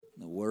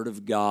Word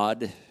of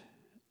God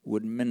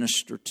would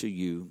minister to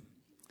you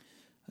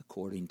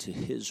according to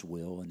His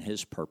will and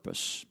His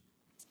purpose.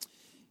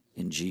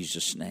 In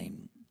Jesus'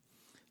 name.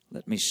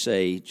 Let me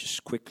say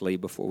just quickly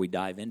before we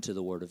dive into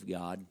the Word of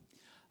God,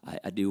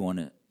 I do want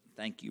to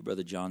thank you,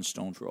 Brother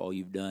Johnstone, for all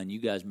you've done. You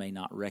guys may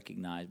not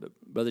recognize, but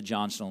Brother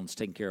Johnstone's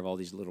taking care of all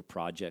these little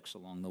projects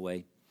along the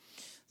way,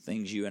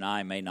 things you and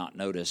I may not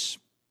notice,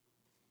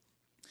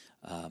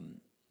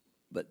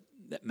 but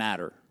that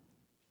matter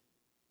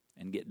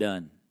and get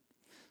done.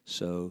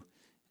 So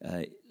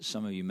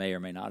some of you may or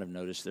may not have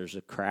noticed there's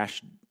a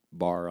crash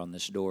bar on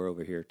this door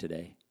over here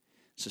today.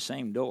 It's the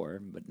same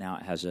door, but now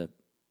it has a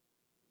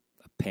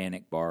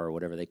panic bar or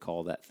whatever they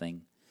call that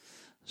thing.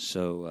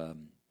 So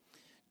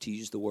to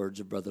use the words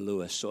of Brother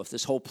Lewis, so if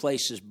this whole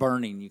place is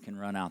burning, you can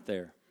run out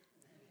there.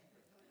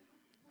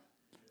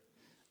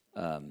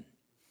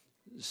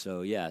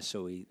 So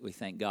we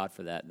thank God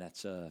for that.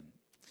 That's a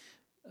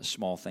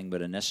small thing,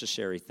 but a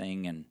necessary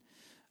thing. And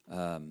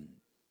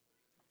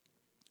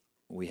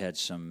we had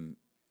some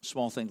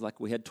small things,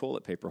 like we had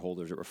toilet paper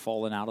holders that were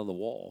falling out of the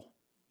wall.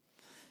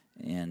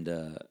 And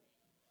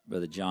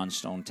Brother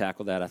Johnstone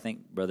tackled that. I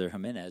think Brother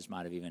Jimenez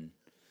might have even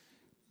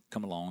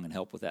come along and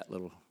helped with that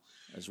little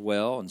as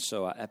well. And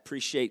so I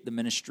appreciate the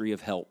ministry of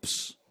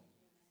helps.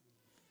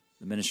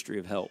 The ministry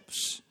of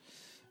helps.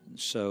 And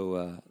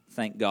so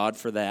thank God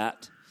for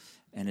that.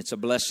 And it's a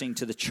blessing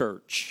to the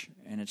church,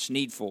 and it's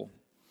needful.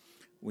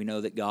 We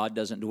know that God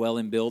doesn't dwell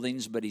in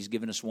buildings, but He's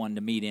given us one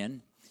to meet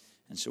in.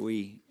 And so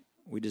we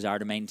desire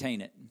to maintain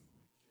it.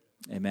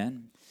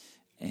 Amen.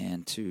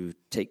 And to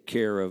take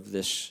care of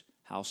this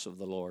house of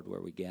the Lord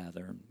where we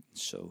gather.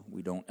 So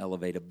we don't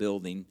elevate a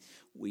building.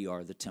 We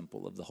are the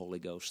temple of the Holy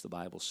Ghost, the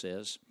Bible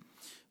says.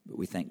 But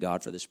we thank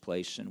God for this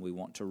place, and we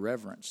want to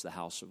reverence the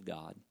house of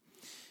God.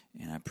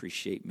 And I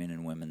appreciate men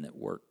and women that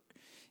work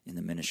in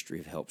the ministry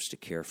of helps to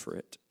care for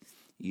it.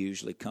 You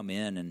usually come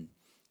in and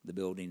the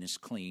building is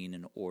clean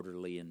and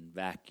orderly and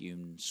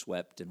vacuumed,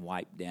 swept and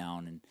wiped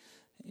down. And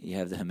you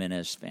have the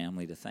Jimenez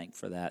family to thank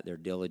for that, their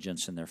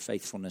diligence and their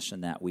faithfulness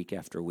in that week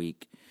after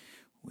week.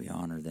 We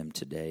honor them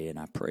today, and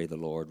I pray the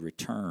Lord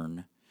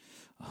return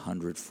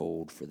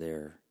 100-fold for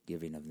their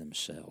giving of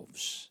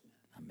themselves.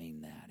 I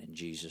mean that in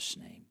Jesus'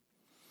 name.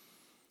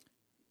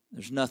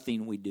 There's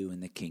nothing we do in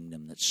the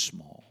kingdom that's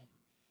small.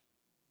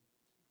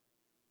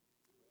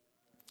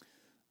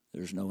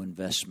 There's no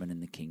investment in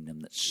the kingdom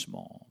that's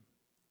small.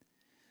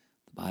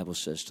 The Bible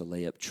says to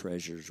lay up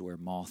treasures where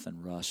moth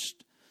and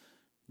rust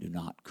do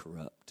not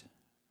corrupt,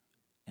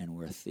 and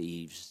where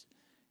thieves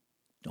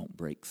don't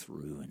break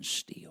through and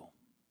steal.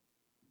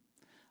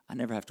 I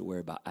never have to worry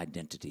about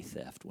identity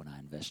theft when I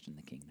invest in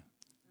the kingdom.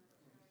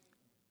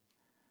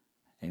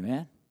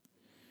 Amen?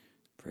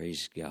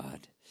 Praise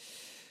God.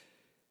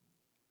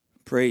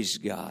 Praise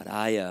God.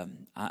 I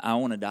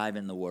want to dive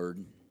in the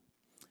Word.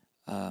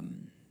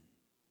 I'm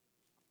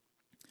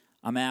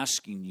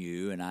asking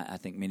you, and I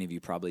think many of you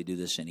probably do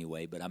this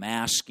anyway, but I'm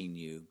asking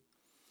you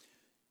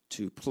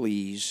to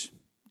please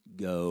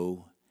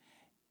go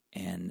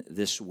and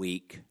this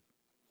week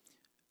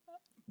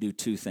do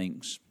two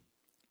things.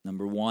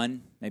 Number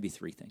one, maybe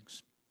three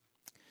things.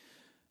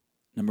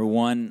 Number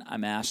one,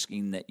 I'm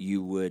asking that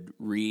you would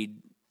read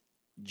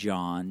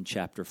John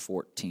chapter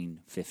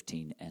 14,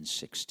 15, and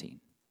 16.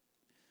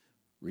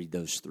 Read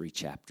those three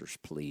chapters,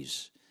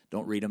 please.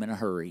 Don't read them in a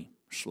hurry.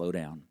 Slow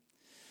down.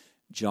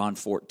 John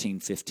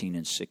 14, 15,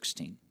 and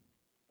 16.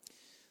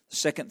 The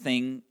second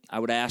thing I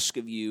would ask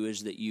of you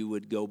is that you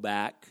would go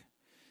back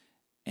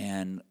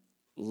and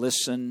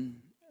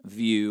listen,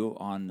 view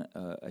on,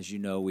 as you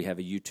know, we have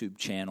a YouTube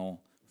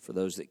channel for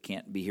those that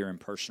can't be here in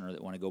person or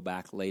that want to go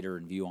back later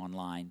and view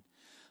online.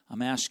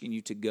 I'm asking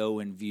you to go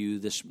and view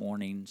this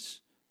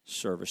morning's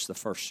service, the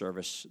first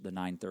service, the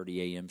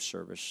 9:30 a.m.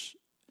 service.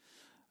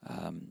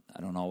 I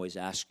don't always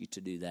ask you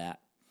to do that.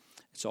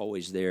 It's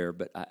always there,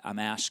 but I'm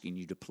asking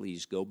you to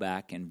please go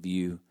back and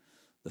view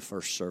the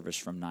first service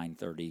from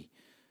 9:30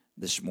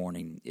 this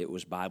morning. It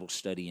was Bible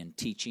study and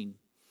teaching,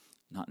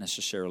 not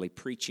necessarily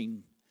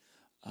preaching.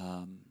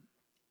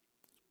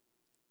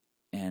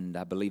 And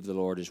I believe the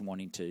Lord is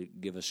wanting to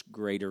give us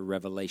greater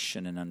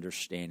revelation and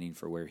understanding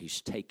for where He's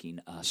taking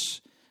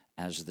us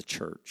as the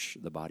church,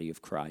 the body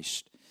of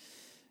Christ.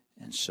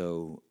 And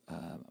so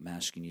I'm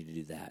asking you to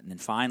do that. And then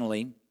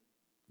finally,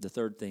 the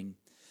third thing,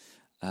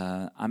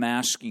 I'm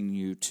asking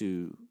you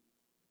to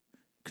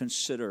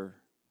consider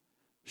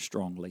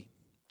strongly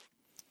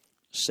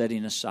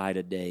setting aside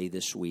a day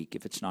this week,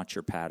 if it's not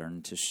your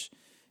pattern,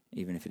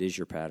 even if it is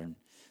your pattern,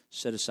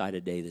 set aside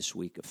a day this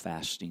week of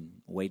fasting,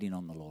 waiting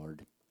on the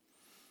Lord,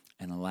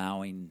 and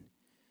allowing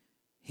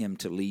Him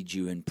to lead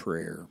you in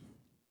prayer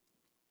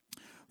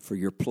for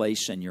your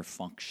place and your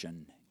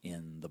function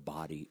in the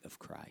body of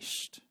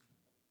Christ.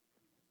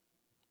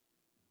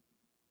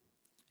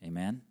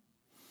 Amen?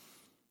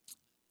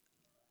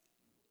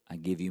 I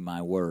give you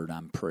my word,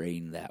 I'm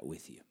praying that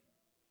with you.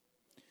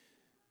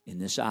 In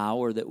this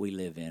hour that we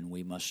live in,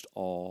 we must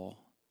all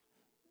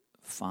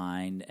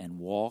find and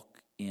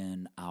walk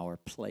in our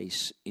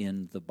place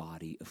in the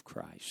body of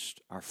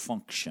Christ, our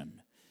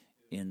function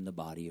in the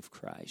body of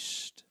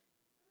Christ.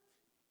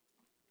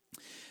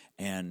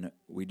 And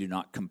we do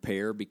not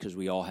compare because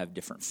we all have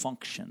different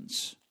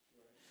functions.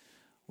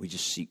 We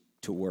just seek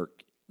to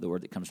work, the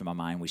word that comes to my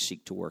mind, we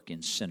seek to work in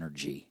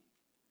synergy.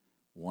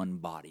 One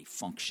body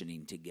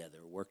functioning together,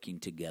 working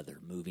together,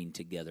 moving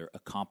together,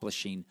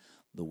 accomplishing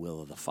the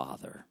will of the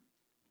Father.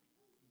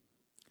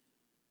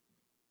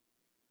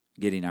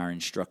 Getting our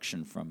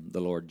instruction from the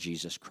Lord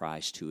Jesus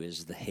Christ, who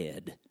is the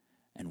head,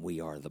 and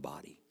we are the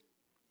body.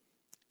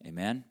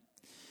 Amen?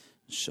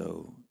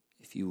 So,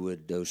 if you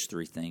would, those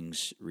three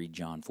things, read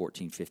John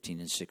 14, 15,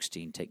 and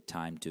 16. Take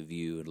time to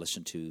view and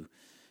listen to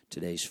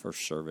today's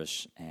first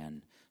service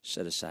and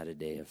set aside a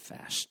day of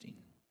fasting.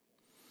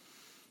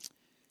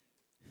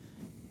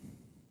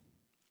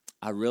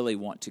 I really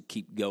want to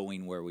keep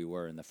going where we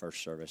were in the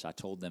first service. I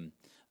told them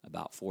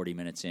about 40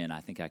 minutes in,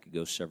 I think I could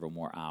go several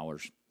more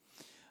hours.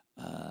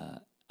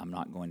 I'm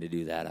not going to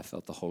do that. I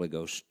felt the Holy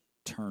Ghost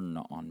turn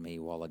on me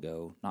a while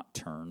ago. Not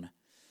turn,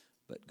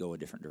 but go a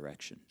different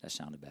direction. That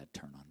sounded bad,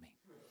 turn on me.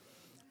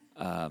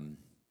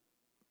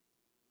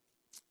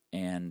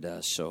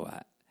 So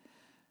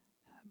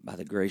by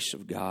the grace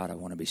of God, I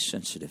want to be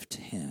sensitive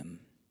to Him.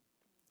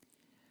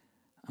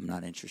 I'm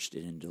not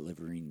interested in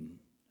delivering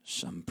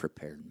some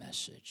prepared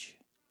message.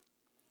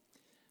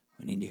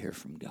 We need to hear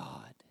from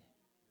God.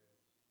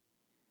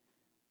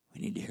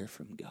 We need to hear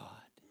from God.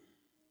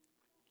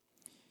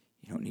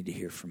 You don't need to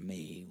hear from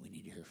me. We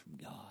need to hear from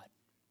God.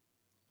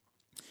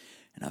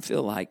 And I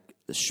feel like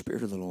the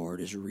Spirit of the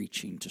Lord is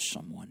reaching to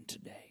someone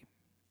today.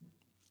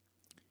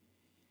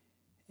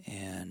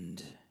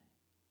 And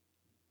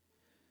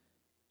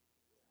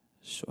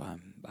so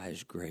I'm, by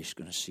His grace,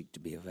 going to seek to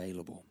be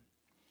available.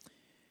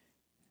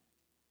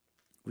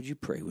 Would you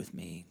pray with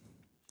me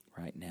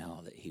right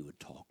now that He would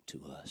talk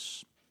to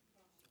us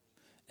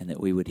and that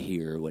we would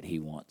hear what He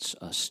wants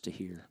us to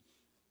hear?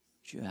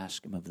 Would you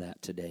ask Him of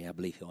that today? I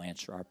believe He'll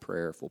answer our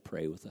prayer if we'll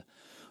pray with an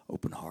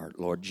open heart.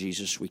 Lord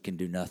Jesus, we can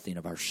do nothing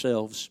of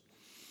ourselves.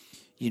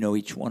 You know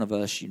each one of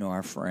us. You know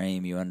our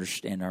frame. You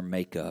understand our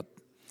makeup.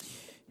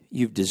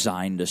 You've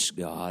designed us,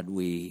 God.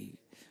 We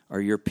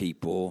are your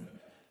people.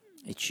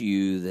 It's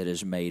you that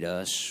has made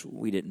us.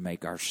 We didn't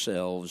make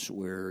ourselves.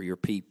 We're your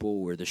people.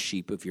 We're the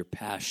sheep of your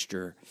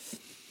pasture.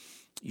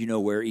 You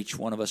know where each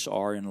one of us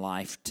are in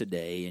life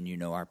today, and you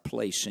know our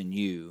place in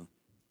you.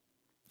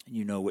 And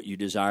you know what you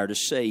desire to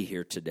say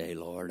here today,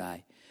 Lord.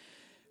 I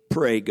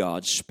pray,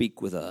 God,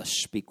 speak with us,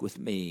 speak with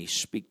me,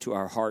 speak to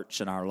our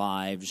hearts and our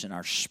lives and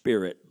our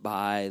spirit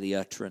by the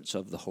utterance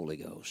of the Holy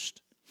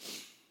Ghost.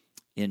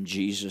 In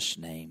Jesus'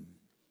 name,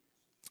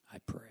 I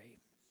pray.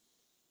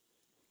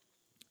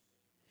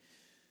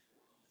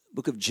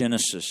 Book of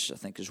Genesis, I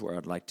think, is where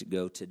I'd like to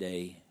go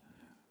today.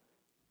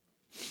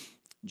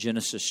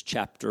 Genesis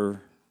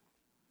chapter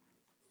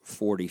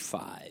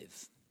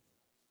 45.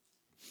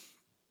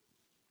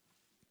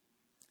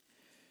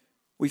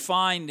 We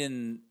find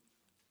in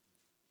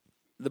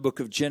the book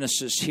of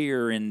Genesis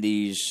here in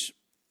these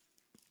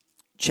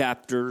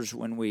chapters,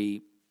 when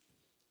we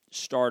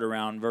start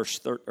around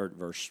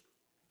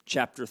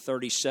chapter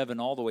 37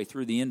 all the way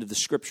through the end of the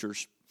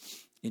scriptures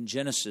in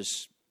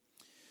Genesis,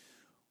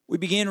 we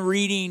begin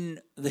reading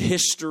the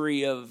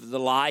history of the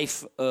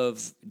life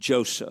of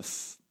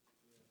Joseph.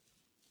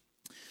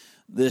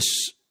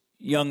 This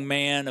young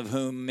man of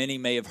whom many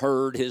may have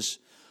heard, his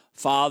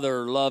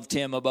father loved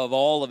him above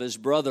all of his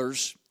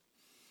brothers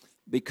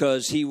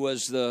because he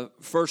was the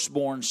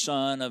firstborn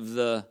son of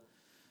the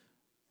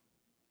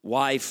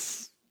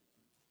wife.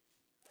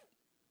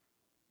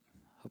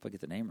 I hope I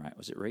get the name right.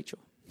 Was it Rachel?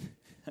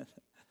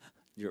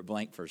 You're a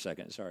blank for a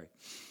second, sorry.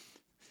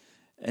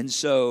 And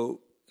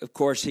so, of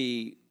course,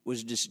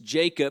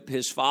 Jacob,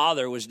 his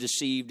father, was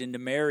deceived into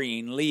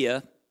marrying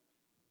Leah.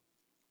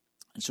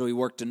 And so he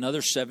worked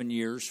another 7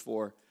 years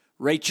for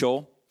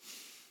Rachel.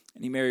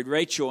 And he married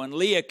Rachel. And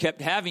Leah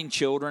kept having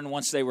children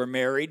once they were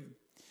married.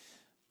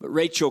 But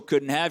Rachel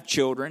couldn't have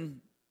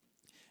children.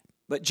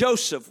 But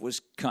Joseph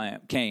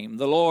came.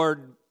 The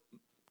Lord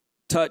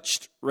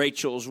touched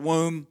Rachel's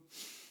womb.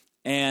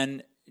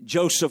 And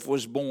Joseph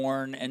was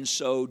born. And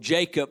so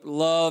Jacob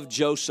loved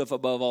Joseph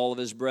above all of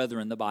his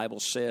brethren, the Bible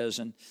says.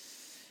 And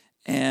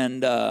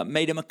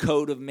made him a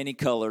coat of many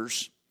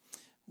colors,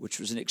 which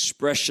was an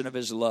expression of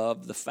his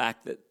love. The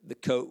fact that the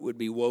coat would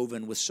be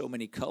woven with so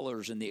many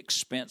colors and the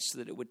expense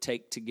that it would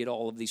take to get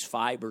all of these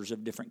fibers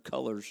of different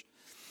colors.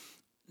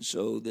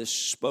 So this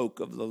spoke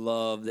of the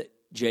love that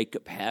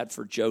Jacob had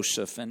for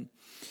Joseph. And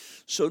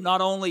so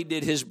not only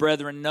did his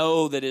brethren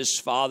know that his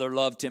father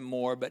loved him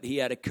more, but he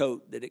had a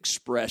coat that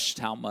expressed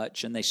how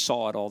much, and they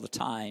saw it all the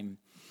time.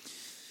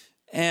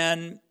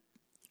 And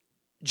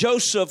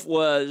Joseph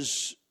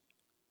was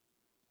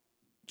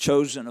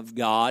chosen of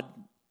God.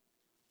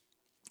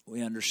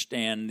 We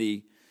understand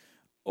the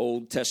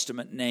Old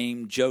Testament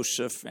name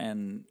Joseph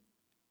and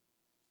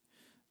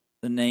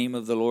the name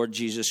of the Lord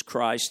Jesus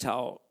Christ,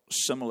 how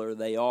similar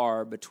they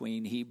are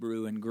between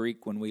Hebrew and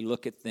Greek when we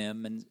look at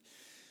them. And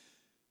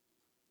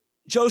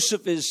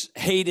Joseph is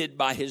hated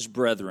by his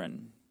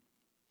brethren.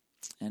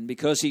 And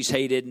because he's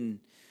hated and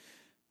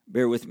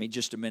bear with me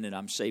just a minute.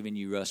 I'm saving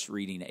you us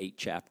reading 8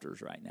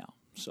 chapters right now.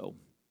 So,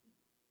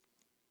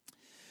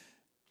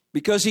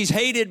 because he's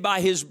hated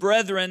by his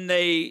brethren,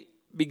 they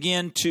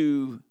begin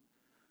to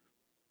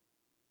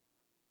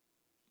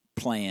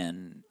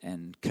plan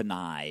and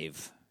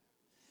connive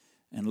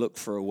and look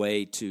for a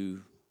way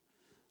to...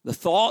 The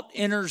thought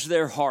enters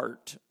their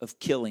heart of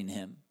killing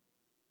him.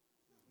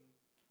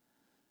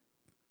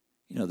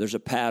 You know, there's a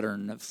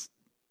pattern of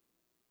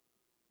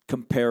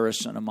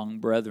comparison among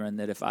brethren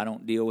that if I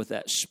don't deal with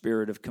that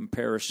spirit of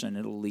comparison,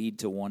 it'll lead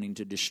to wanting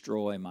to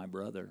destroy my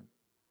brother.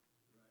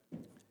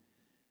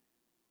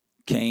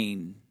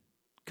 Cain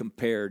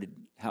compared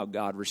how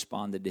God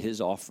responded to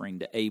his offering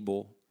to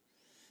Abel.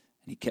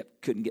 And he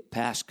couldn't get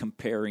past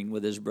comparing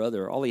with his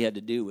brother. All he had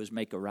to do was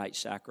make a right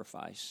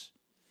sacrifice.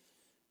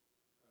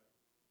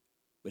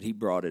 But he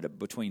brought it up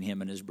between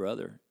him and his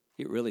brother.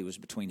 It really was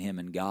between him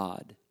and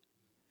God.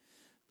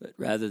 But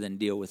rather than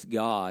deal with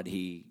God,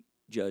 he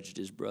judged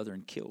his brother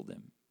and killed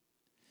him.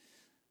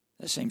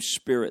 That same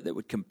spirit that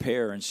would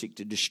compare and seek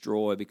to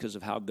destroy because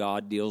of how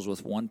God deals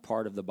with one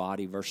part of the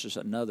body versus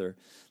another,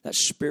 that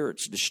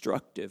spirit's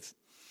destructive.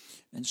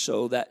 And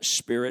so that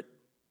spirit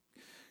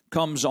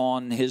comes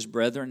on his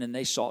brethren, and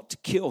they sought to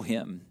kill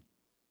him.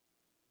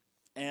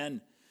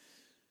 And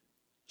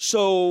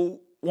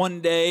so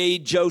one day,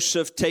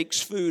 Joseph takes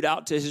food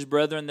out to his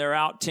brethren. They're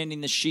out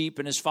tending the sheep,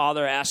 and his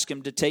father asks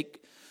him to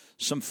take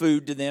some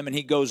food to them, and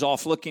he goes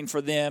off looking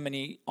for them.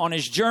 And on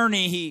his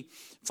journey, he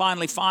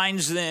finally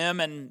finds them,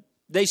 and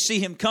they see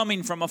him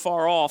coming from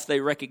afar off.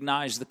 They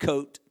recognize the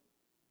coat,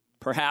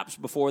 perhaps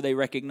before they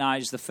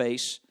recognize the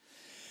face.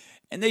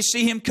 And they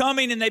see him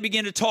coming, and they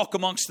begin to talk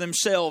amongst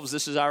themselves.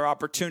 This is our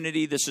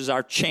opportunity. This is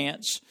our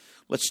chance.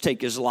 Let's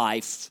take his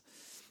life.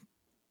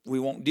 We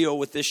won't deal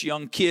with this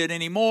young kid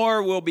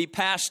anymore. We'll be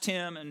past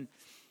him.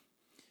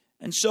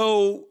 And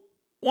so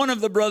one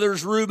of the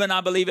brothers, Reuben,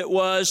 I believe it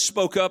was,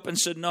 spoke up and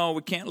said, no,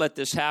 we can't let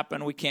this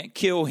happen. We can't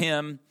kill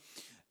him.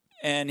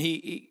 And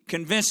he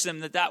convinced them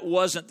that that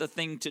wasn't the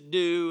thing to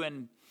do.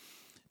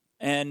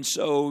 And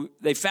so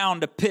they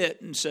found a pit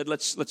and said,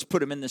 let's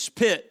put him in this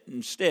pit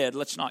instead.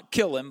 Let's not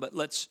kill him, but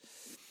let's...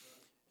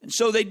 And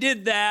so they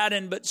did that,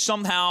 but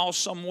somehow,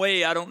 some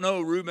way, I don't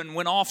know, Reuben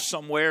went off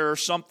somewhere or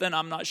something.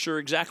 I'm not sure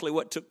exactly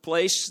what took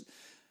place.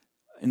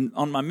 And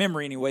on my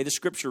memory anyway, the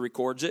scripture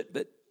records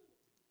it.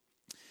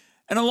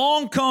 And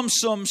along comes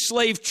some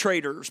slave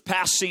traders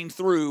passing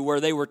through where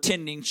they were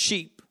tending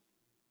sheep.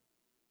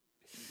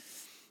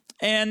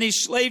 And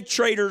these slave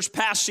traders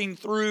passing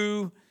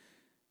through,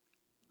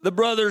 the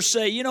brothers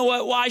say, you know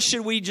what, why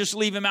should we just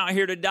leave him out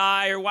here to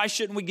die? Or why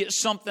shouldn't we get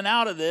something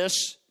out of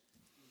this?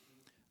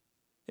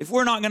 If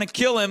we're not going to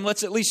kill him,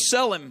 let's at least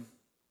sell him.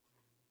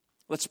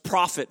 Let's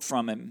profit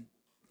from him.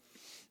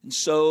 And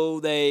so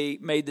they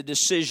made the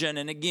decision.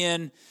 And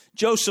again,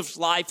 Joseph's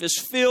life is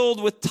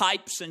filled with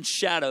types and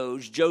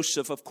shadows.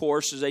 Joseph, of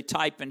course, is a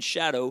type and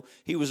shadow.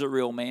 He was a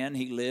real man.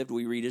 He lived.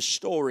 We read his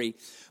story.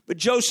 But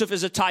Joseph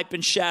is a type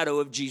and shadow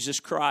of Jesus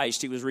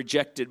Christ. He was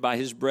rejected by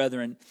his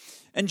brethren.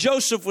 And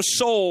Joseph was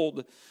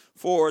sold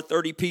for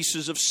 30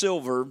 pieces of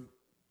silver.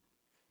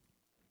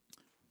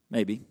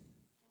 Maybe.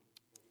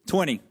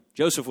 20.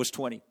 Joseph was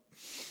 20.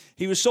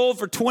 He was sold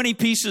for 20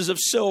 pieces of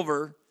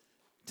silver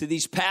to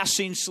these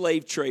passing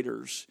slave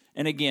traders.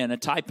 And again, a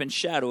type and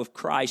shadow of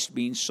Christ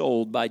being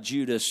sold by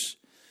Judas,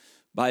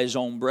 by his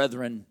own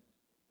brethren.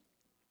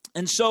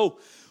 And so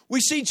we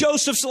see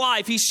Joseph's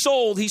life. He's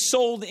sold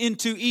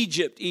into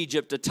Egypt.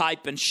 Egypt, a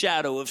type and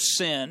shadow of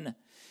sin,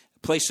 a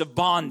place of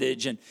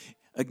bondage. And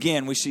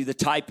again, we see the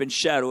type and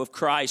shadow of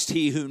Christ.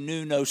 He who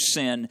knew no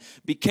sin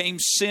became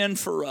sin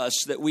for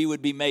us that we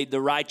would be made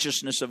the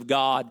righteousness of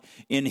God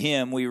in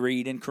him, we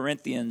read in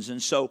Corinthians.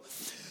 And so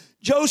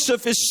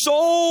Joseph is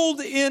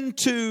sold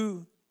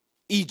into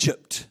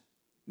Egypt.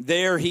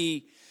 There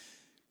he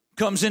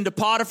comes into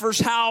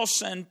Potiphar's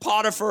house, and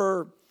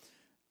Potiphar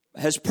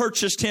has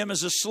purchased him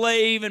as a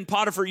slave, and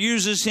Potiphar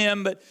uses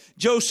him. But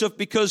Joseph,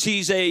 because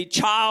he's a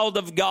child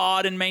of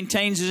God and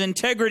maintains his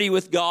integrity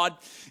with God,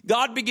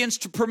 God begins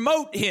to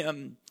promote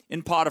him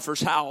in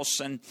Potiphar's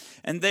house.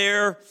 And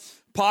there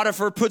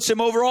Potiphar puts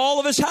him over all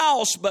of his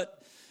house.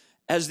 But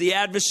as the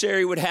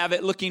adversary would have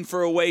it, looking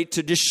for a way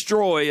to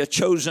destroy a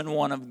chosen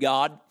one of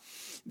God,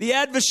 the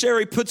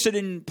adversary puts it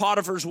in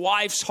Potiphar's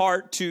wife's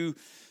heart to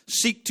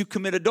seek to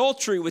commit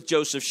adultery with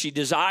Joseph. She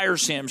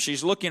desires him.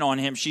 She's looking on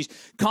him. She's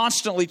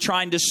constantly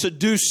trying to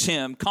seduce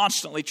him,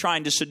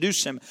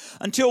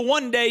 until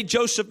one day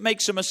Joseph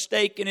makes a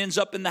mistake and ends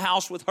up in the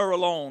house with her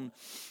alone.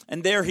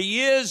 And there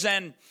he is,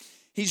 and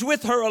he's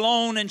with her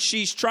alone, and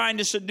she's trying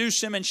to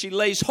seduce him, and she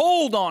lays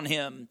hold on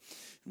him.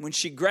 When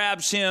she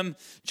grabs him,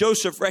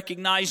 Joseph,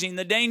 recognizing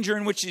the danger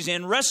in which he's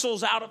in,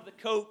 wrestles out of the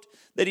coat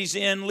that he's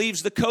in,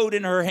 leaves the coat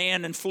in her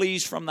hand, and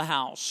flees from the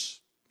house.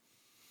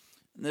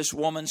 And this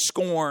woman,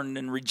 scorned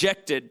and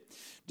rejected,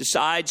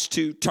 decides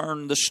to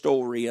turn the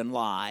story and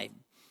lie.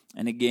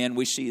 And again,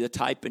 we see the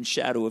type and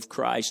shadow of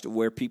Christ, of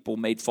where people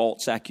made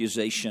false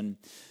accusation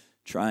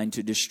trying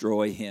to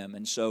destroy him.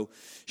 And so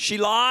she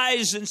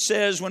lies and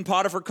says, when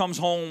Potiphar comes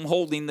home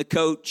holding the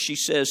coat, she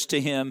says to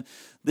him,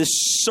 this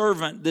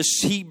servant, this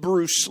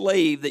Hebrew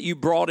slave that you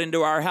brought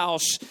into our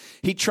house,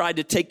 he tried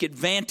to take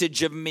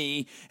advantage of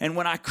me. And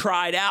when I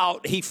cried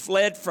out, he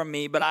fled from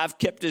me, but I've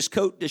kept his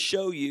coat to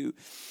show you.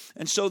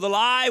 And so the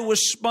lie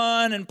was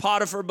spun, and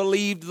Potiphar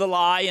believed the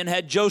lie and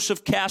had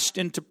Joseph cast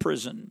into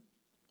prison.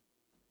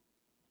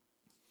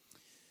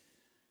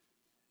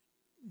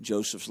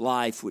 Joseph's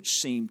life, which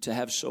seemed to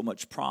have so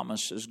much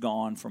promise, has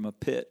gone from a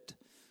pit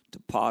to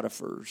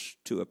Potiphar's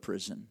to a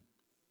prison.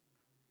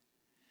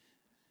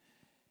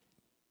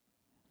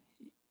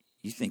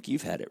 You think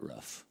you've had it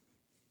rough.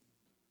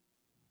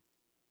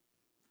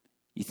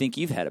 You think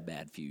you've had a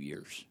bad few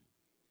years.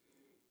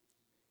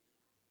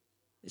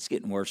 It's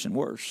getting worse and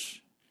worse.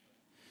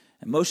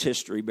 And most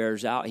history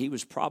bears out he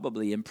was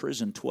probably in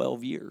prison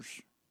 12 years.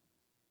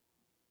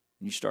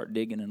 And you start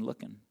digging and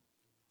looking.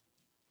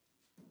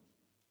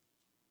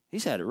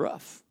 He's had it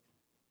rough.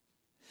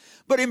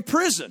 But in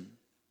prison,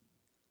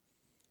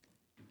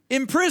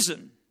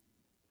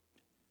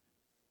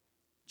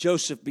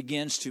 Joseph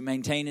begins to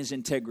maintain his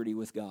integrity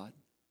with God.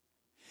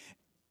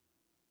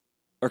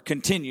 Or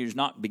continues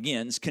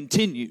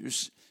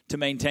to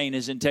maintain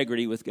his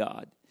integrity with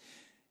God.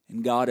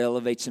 And God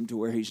elevates him to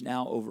where he's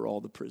now over all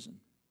the prison.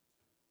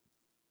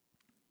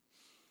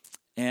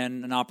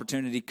 And an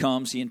opportunity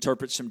comes, he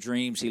interprets some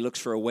dreams, he looks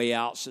for a way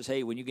out, says,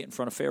 hey, when you get in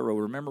front of Pharaoh,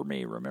 remember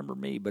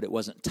me. But it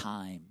wasn't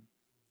time.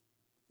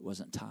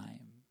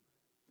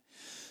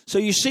 So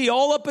you see,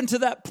 all up until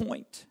that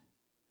point,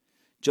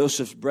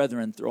 Joseph's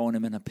brethren throwing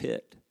him in a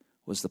pit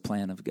was the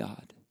plan of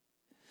God.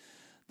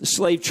 The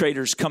slave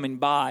traders coming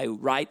by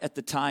right at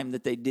the time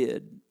that they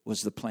did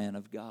was the plan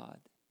of God.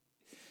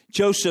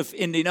 Joseph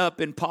ending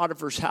up in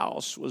Potiphar's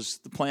house was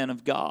the plan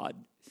of God.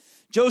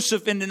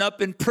 Joseph ending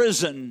up in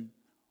prison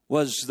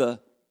was the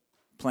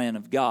plan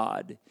of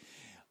God.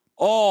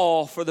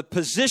 All for the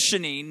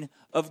positioning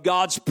of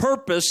God's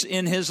purpose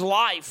in his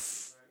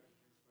life.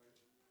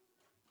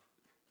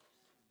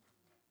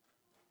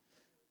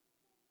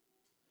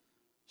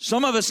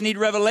 Some of us need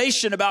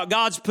revelation about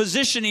God's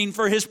positioning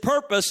for his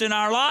purpose in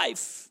our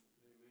life.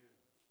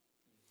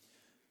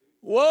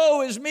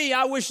 Woe is me.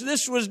 I wish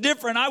this was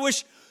different. I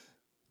wish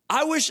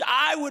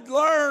I would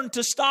learn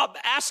to stop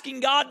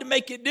asking God to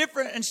make it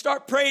different and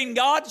start praying,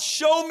 God,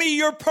 show me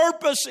your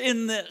purpose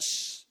in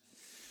this.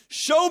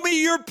 Show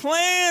me your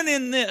plan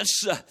in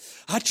this.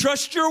 I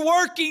trust you're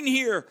working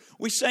here.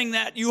 We sang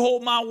that, you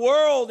hold my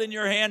world in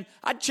your hand.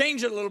 I'd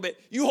change it a little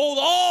bit. You hold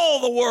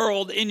all the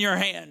world in your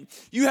hand.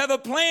 You have a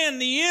plan,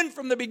 the end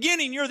from the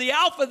beginning. You're the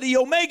Alpha, the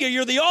Omega.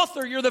 You're the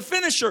author. You're the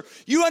finisher.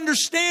 You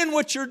understand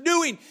what you're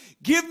doing.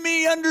 Give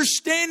me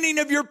understanding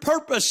of your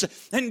purpose.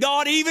 And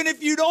God, even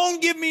if you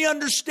don't give me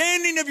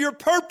understanding of your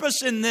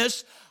purpose in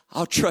this,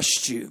 I'll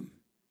trust you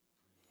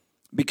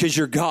because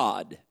you're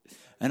God.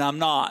 And I'm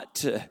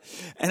not.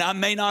 And I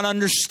may not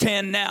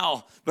understand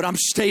now, but I'm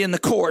staying the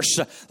course.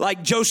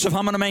 Like Joseph,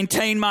 I'm going to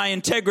maintain my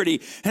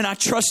integrity. And I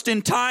trust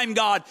in time,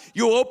 God,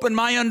 you'll open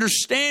my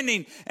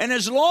understanding. And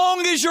as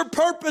long as your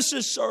purpose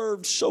is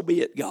served, so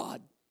be it,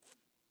 God.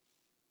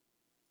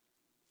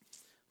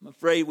 I'm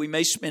afraid we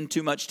may spend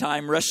too much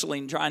time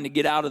wrestling, trying to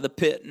get out of the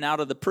pit and out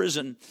of the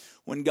prison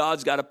when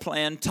God's got a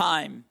planned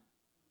time.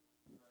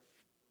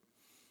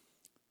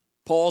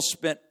 Paul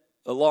spent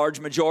a large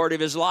majority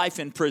of his life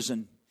in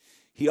prison.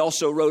 He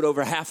also wrote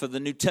over half of the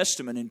New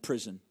Testament in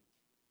prison.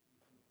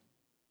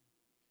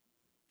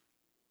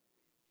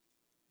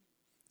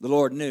 The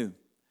Lord knew,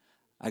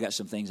 I got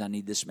some things I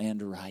need this man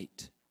to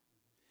write.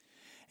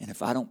 And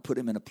if I don't put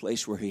him in a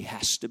place where he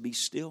has to be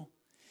still,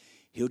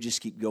 he'll just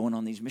keep going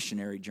on these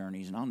missionary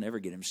journeys and I'll never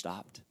get him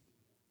stopped.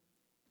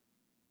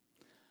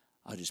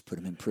 I'll just put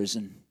him in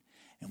prison,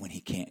 and when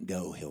he can't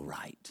go, he'll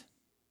write.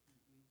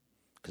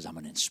 Because I'm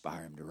going to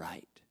inspire him to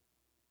write.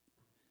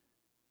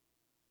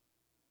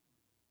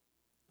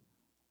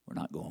 We're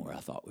not going where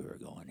I thought we were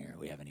going here.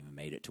 We haven't even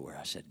made it to where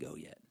I said go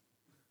yet.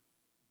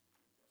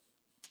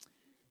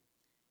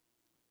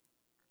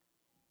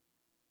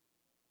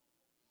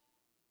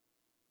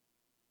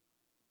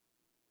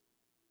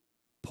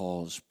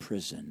 Paul's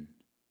prison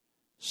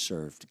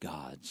served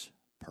God's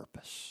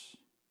purpose.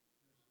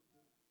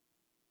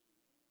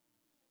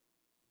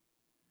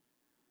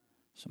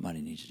 Somebody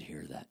needs to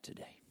hear that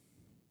today.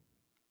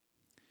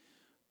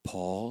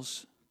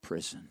 Paul's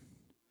prison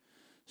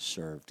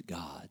served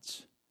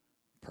God's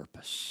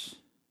purpose.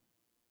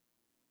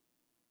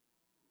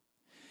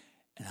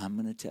 And I'm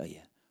going to tell you,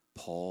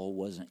 Paul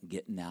wasn't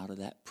getting out of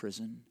that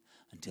prison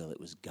until it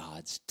was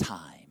God's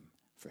time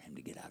for him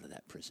to get out of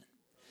that prison.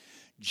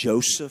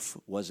 Joseph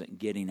wasn't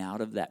getting out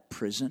of that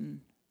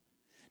prison.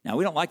 Now,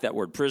 we don't like that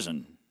word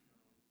prison,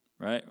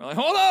 right? We're like,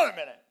 hold on a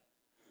minute.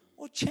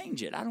 Well,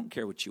 change it. I don't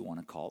care what you want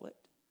to call it.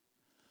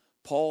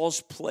 Paul's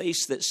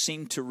place that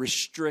seemed to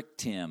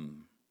restrict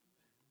him.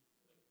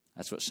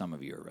 That's what some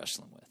of you are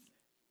wrestling with.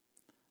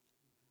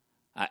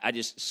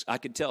 I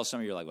could tell some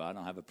of you are like, well, I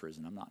don't have a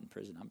prison. I'm not in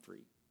prison. I'm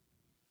free.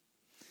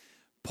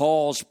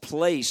 Paul's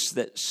place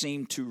that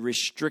seemed to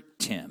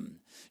restrict him,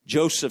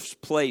 Joseph's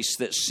place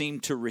that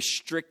seemed to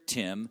restrict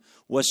him,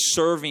 was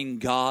serving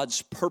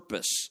God's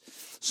purpose.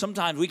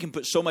 Sometimes we can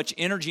put so much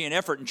energy and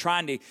effort in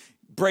trying to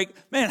break,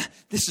 man,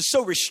 this is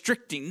so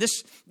restricting.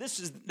 This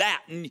is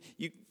that. And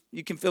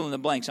you can fill in the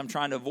blanks. I'm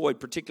trying to avoid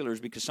particulars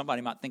because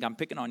somebody might think I'm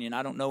picking on you, and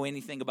I don't know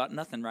anything about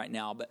nothing right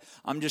now. But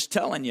I'm just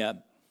telling you,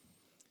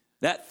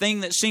 that thing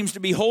that seems to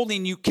be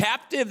holding you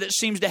captive, that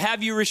seems to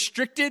have you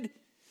restricted,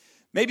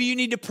 maybe you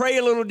need to pray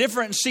a little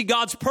different and see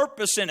God's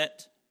purpose in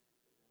it.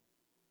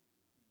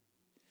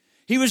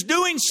 He was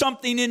doing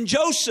something in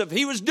Joseph.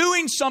 He was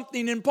doing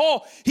something in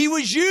Paul. He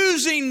was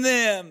using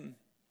them.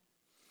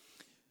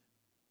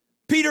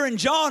 Peter and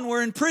John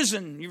were in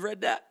prison. You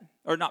read that?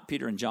 Or not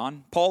Peter and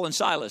John. Paul and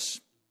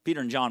Silas. Peter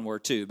and John were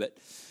too. But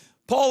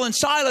Paul and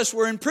Silas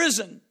were in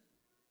prison.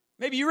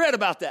 Maybe you read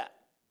about that.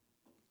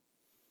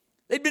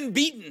 They'd been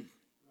beaten.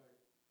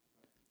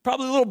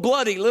 Probably a little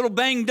bloody, a little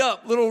banged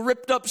up, a little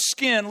ripped up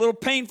skin, a little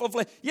painful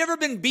flesh. You ever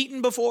been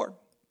beaten before?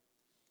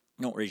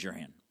 Don't raise your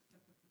hand.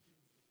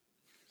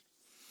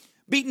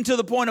 Beaten to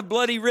the point of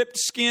bloody, ripped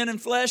skin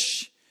and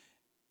flesh?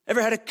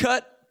 Ever had a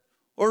cut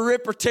or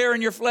rip or tear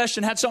in your flesh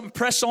and had something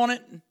press on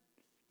it,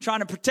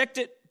 trying to protect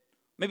it?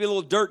 Maybe a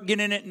little dirt get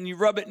in it and you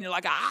rub it and you're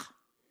like, ah.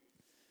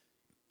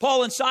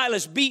 Paul and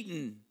Silas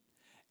beaten.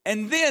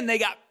 And then they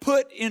got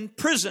put in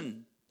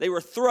prison. They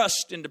were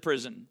thrust into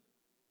prison.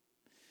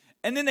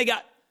 And then they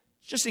got,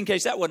 just in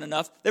case that wasn't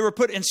enough, they were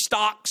put in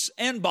stocks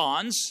and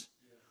bonds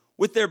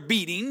with their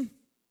beating.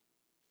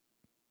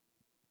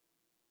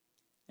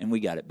 And we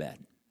got it bad.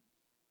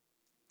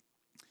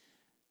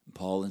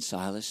 Paul and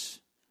Silas,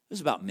 it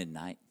was about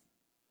midnight.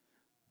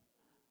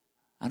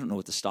 I don't know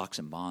what the stocks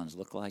and bonds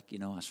look like. You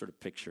know, I sort of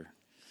picture.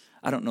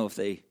 I don't know if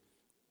they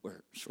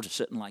were sort of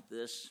sitting like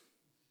this.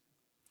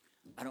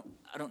 I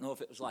don't know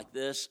if it was like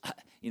this.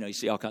 You know, you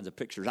see all kinds of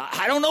pictures.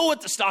 I don't know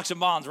what the stocks and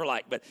bonds were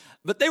like,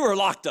 but they were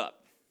locked up.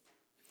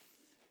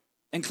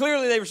 And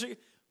clearly they were,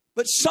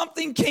 but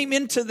something came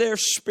into their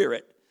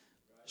spirit.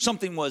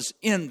 Something was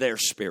in their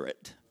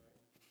spirit.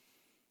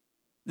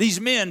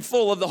 These men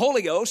full of the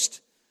Holy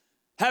Ghost,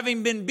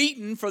 having been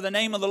beaten for the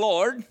name of the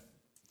Lord,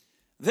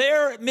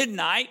 there at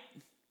midnight,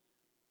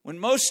 when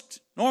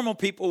most normal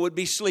people would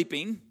be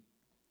sleeping,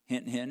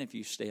 hint, hint, if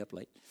you stay up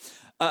late,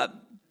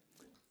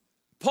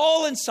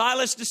 Paul and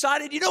Silas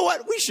decided, you know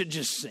what, we should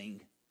just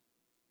sing.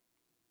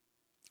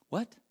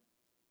 What?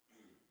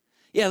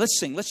 Yeah, let's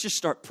sing. Let's just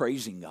start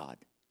praising God.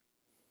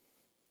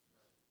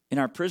 In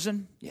our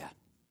prison? Yeah.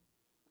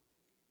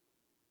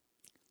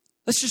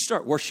 Let's just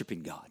start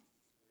worshiping God.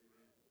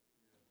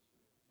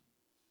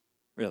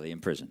 Really,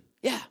 in prison?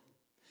 Yeah.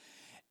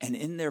 And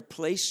in their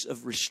place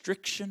of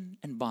restriction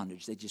and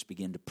bondage, they just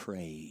begin to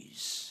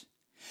praise.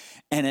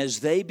 And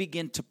as they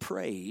begin to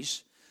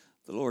praise,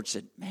 the Lord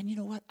said, man, you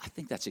know what? I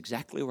think that's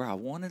exactly where I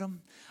wanted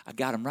them. I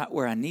got them right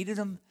where I needed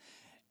them.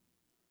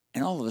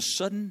 And all of a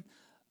sudden,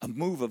 a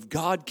move of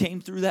God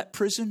came through that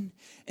prison,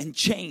 and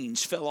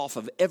chains fell off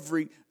of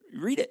every,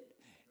 read it,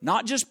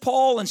 not just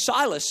Paul and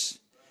Silas.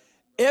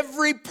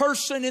 Every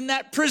person in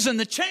that prison,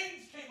 the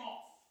chains came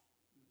off.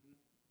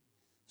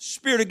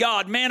 Spirit of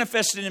God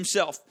manifested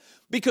himself.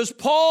 Because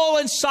Paul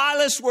and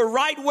Silas were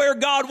right where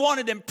God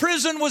wanted them.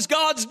 Prison was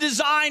God's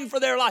design for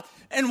their life.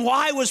 And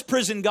why was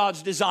prison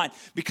God's design?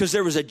 Because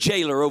there was a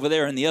jailer over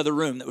there in the other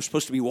room that was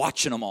supposed to be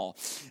watching them all.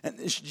 And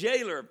this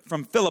jailer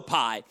from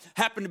Philippi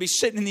happened to be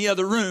sitting in the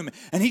other room.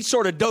 And he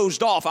sort of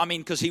dozed off. I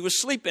mean, because he was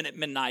sleeping at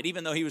midnight,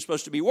 even though he was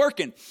supposed to be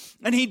working.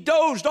 And he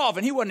dozed off.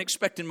 And he wasn't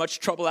expecting much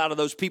trouble out of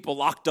those people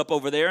locked up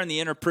over there in the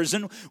inner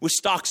prison with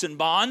stocks and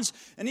bonds.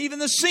 And even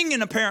the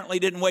singing apparently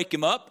didn't wake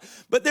him up.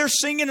 But they're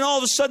singing, and all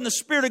of a sudden the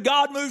Spirit of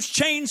God moves,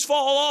 chains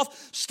fall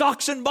off,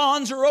 stocks and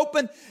bonds are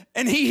open,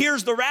 and he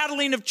hears the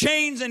rattling of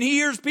chains, and he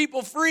hears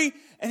people free,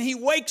 and he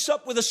wakes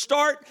up with a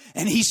start,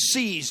 and he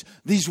sees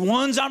these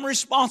ones I'm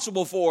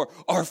responsible for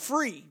are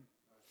free.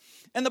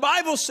 And the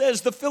Bible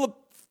says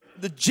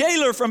the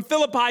jailer from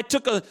Philippi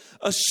took a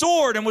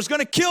sword and was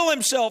going to kill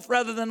himself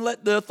rather than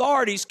let the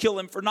authorities kill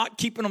him for not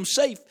keeping him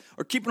safe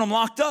or keeping him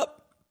locked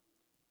up.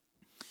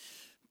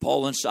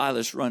 Paul and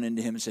Silas run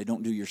into him and say,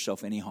 don't do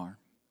yourself any harm.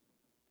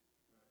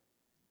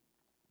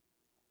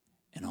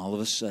 And all of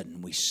a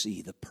sudden, we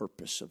see the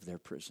purpose of their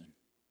prison.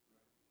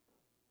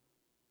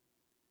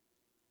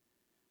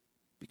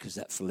 Because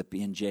that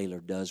Philippian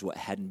jailer does what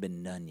hadn't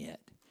been done yet.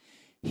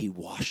 He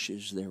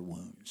washes their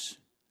wounds.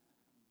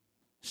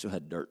 Still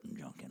had dirt and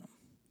junk in them.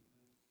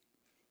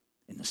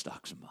 In the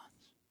stocks and bonds.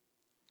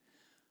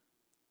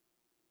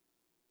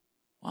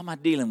 Why am I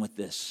dealing with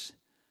this?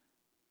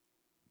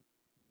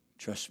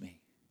 Trust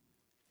me.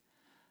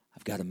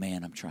 I've got a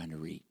man I'm trying to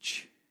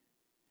reach.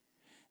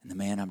 And the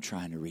man I'm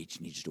trying to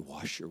reach needs to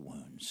wash your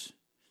wounds.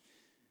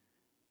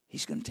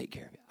 He's going to take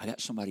care of you. I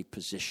got somebody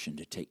positioned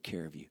to take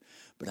care of you.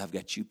 But I've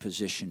got you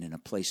positioned in a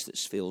place that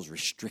feels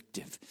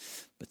restrictive.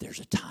 But there's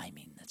a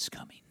timing that's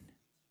coming.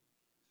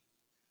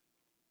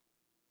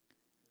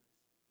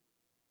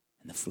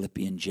 And the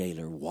Philippian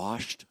jailer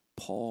washed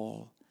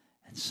Paul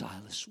and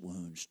Silas'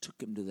 wounds, took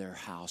them to their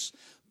house,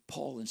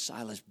 Paul and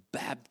Silas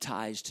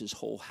baptized his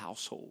whole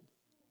household.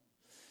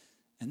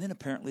 And then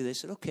apparently they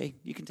said, okay,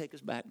 you can take us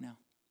back now.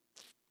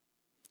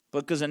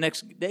 Because the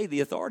next day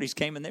the authorities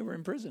came and they were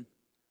in prison.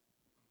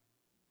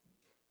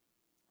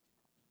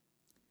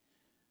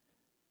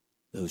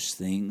 Those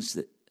things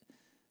that,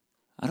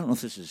 I don't know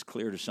if this is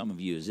clear to some of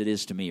you as it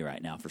is to me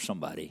right now for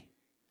somebody.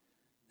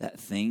 That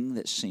thing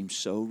that seems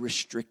so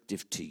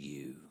restrictive to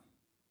you.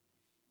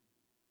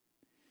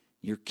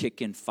 You're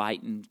kicking,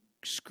 fighting,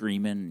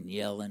 screaming,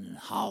 yelling, and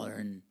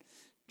hollering,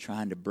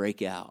 trying to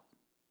break out.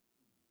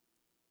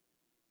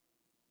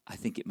 I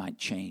think it might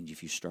change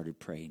if you started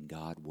praying,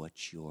 God,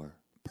 what's your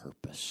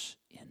purpose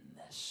in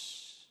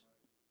this?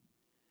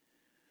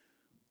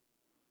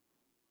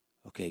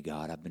 Okay,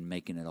 God, I've been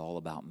making it all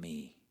about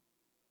me.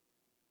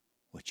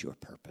 What's your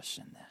purpose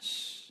in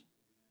this?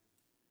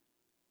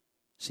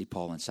 See,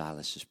 Paul and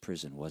Silas's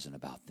prison wasn't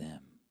about them.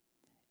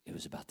 It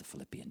was about the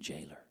Philippian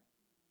jailer.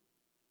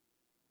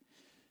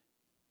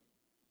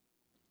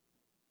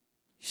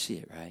 You see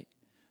it, right?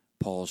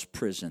 Paul's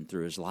prison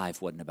through his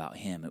life wasn't about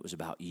him. It was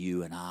about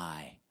you and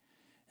I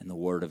and the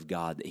Word of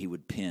God that he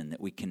would pen that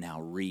we can now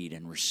read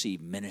and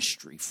receive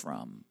ministry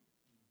from.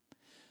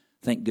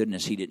 Thank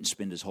goodness he didn't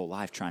spend his whole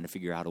life trying to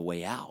figure out a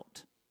way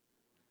out.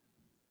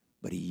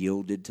 But he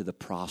yielded to the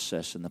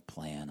process and the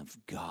plan of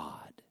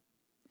God.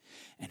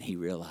 And he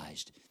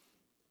realized,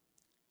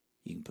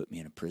 you can put me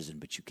in a prison,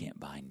 but you can't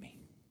bind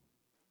me.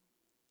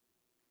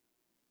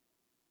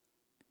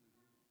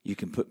 You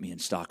can put me in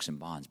stocks and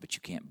bonds, but you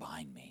can't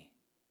bind me.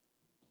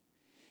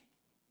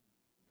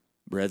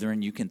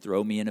 Brethren, you can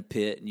throw me in a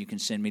pit and you can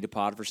send me to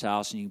Potiphar's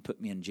house and you can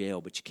put me in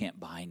jail, but you can't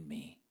bind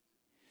me.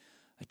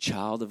 A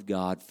child of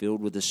God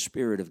filled with the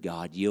Spirit of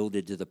God,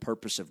 yielded to the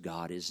purpose of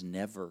God, is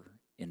never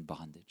in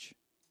bondage.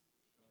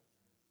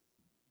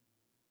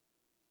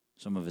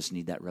 Some of us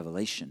need that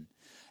revelation.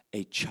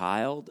 A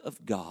child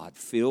of God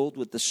filled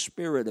with the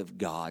Spirit of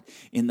God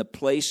in the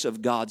place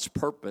of God's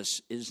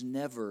purpose is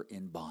never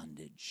in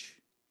bondage.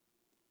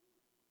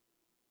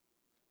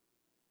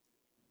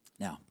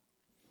 Now,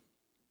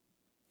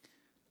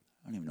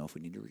 I don't even know if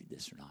we need to read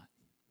this or not.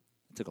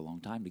 It took a long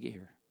time to get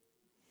here.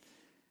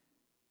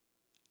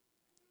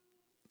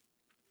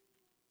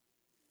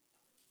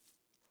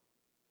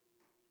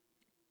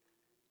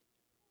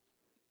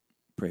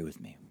 Pray with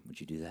me. Would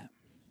you do that?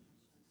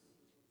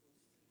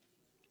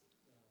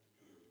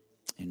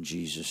 In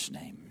Jesus'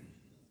 name.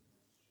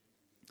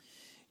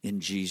 In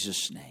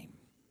Jesus' name.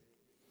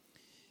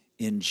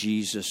 In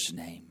Jesus'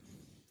 name.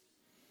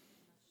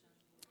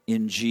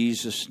 In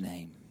Jesus'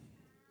 name.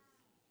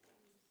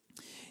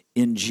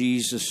 In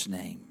Jesus'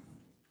 name.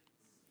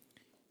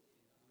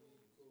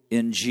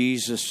 In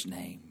Jesus'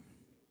 name.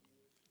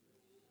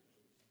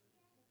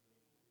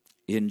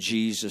 In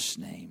Jesus'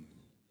 name.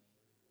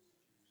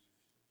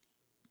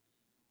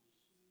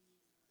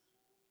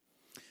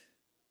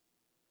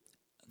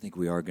 I think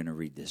we are going to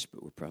read this,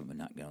 but we're probably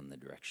not going in the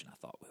direction I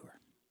thought we were.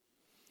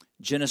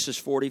 Genesis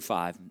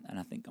 45, and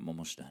I think I'm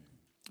almost done.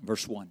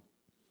 Verse 1.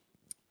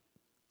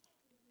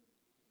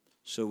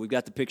 So we've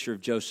got the picture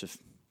of Joseph.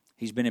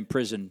 He's been in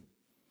prison,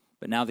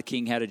 but now the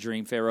king had a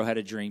dream. Pharaoh had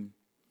a dream.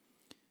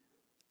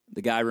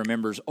 The guy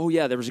remembers, oh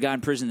yeah, there was a guy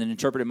in prison that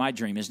interpreted my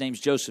dream. His name's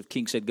Joseph.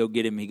 King said, go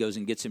get him. He goes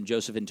and gets him.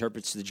 Joseph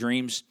interprets the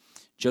dreams.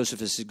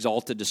 Joseph is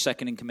exalted to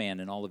second in command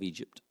in all of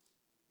Egypt.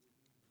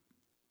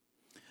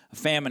 A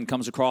famine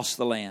comes across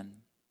the land,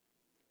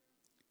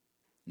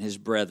 and his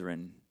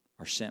brethren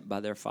are sent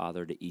by their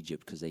father to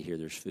Egypt because they hear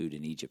there's food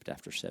in Egypt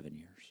after 7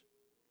 years.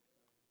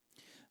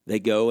 They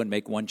go and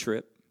make one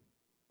trip,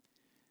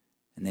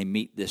 and they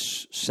meet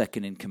this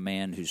second in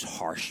command who's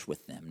harsh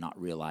with them, not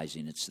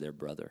realizing it's their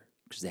brother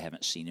because they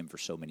haven't seen him for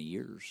so many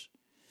years,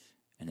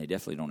 and they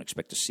definitely don't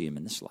expect to see him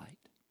in this light.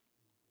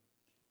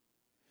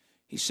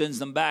 He sends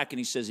them back,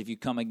 and he says, if you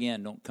come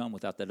again, don't come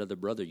without that other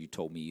brother you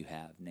told me you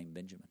have, named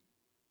Benjamin.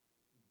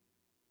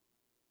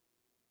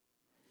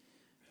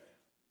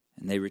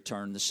 And they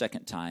return the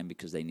second time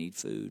because they need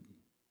food.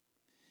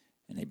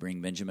 And they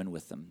bring Benjamin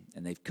with them.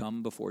 And they've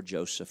come before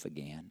Joseph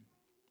again.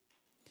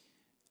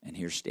 And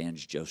here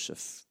stands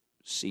Joseph,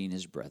 seeing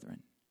his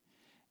brethren.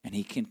 And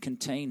he can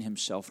contain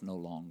himself no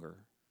longer.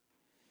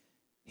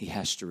 He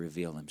has to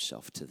reveal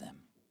himself to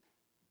them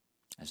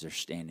as they're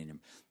standing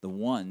him. The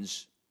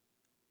ones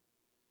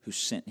who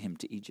sent him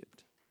to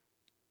Egypt.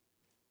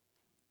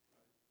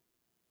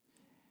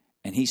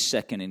 And he's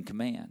second in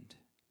command.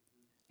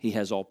 He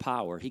has all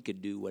power. He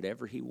could do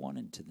whatever he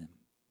wanted to them.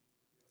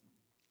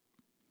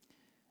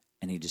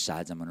 And he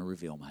decides, I'm going to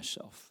reveal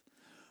myself.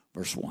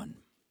 Verse 1.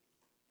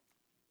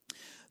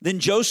 Then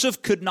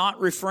Joseph could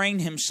not refrain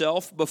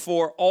himself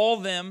before all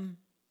them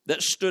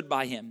that stood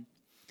by him.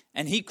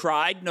 And he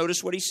cried,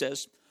 notice what he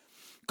says,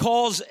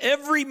 cause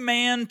every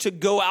man to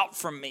go out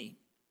from me.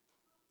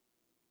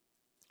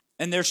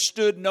 And there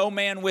stood no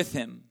man with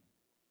him,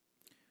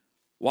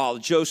 while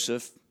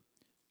Joseph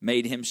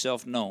made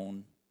himself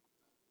known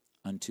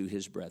unto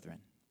his brethren.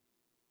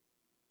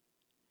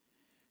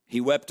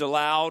 He wept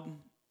aloud,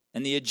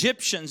 and the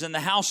Egyptians in the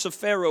house of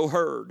Pharaoh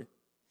heard.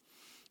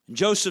 And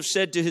Joseph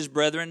said to his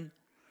brethren,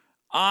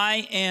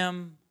 I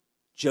am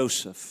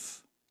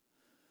Joseph.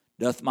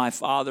 Doth my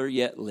father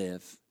yet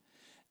live?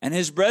 And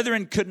his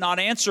brethren could not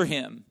answer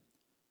him,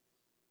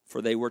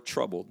 for they were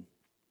troubled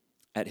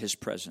at his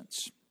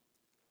presence.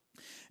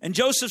 And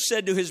Joseph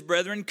said to his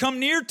brethren, Come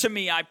near to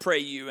me, I pray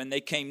you. And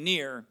they came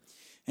near.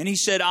 And he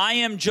said, I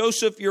am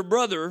Joseph, your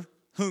brother,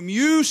 whom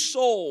you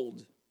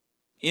sold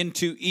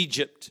into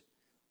Egypt.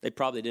 They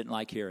probably didn't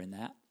like hearing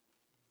that.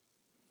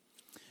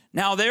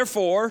 Now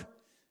therefore,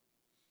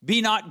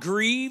 be not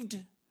grieved,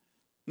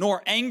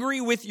 nor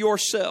angry with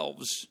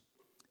yourselves,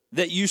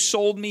 that you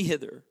sold me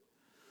hither.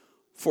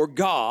 For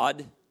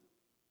God,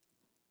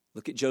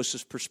 look at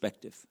Joseph's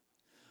perspective.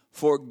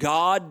 For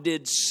God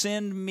did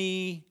send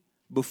me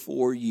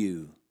before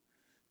you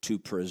to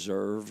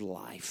preserve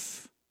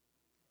life.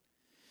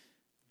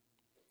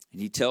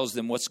 And he tells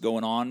them what's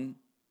going on.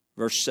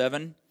 Verse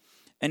 7.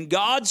 And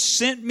God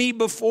sent me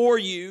before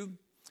you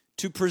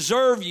to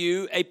preserve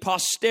you a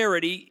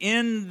posterity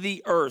in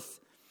the earth,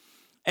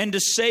 and to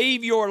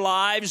save your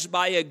lives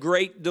by a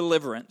great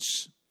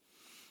deliverance.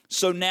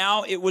 So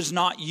now it was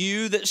not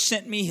you that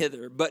sent me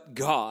hither, but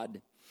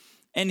God.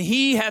 And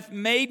he hath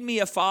made me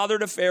a father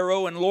to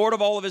Pharaoh, and lord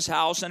of all of his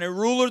house, and a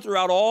ruler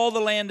throughout all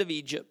the land of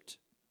Egypt.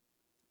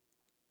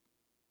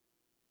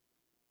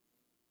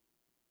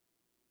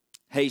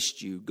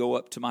 Haste you, go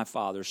up to my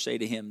father, say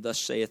to him,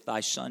 Thus saith thy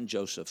son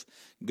Joseph,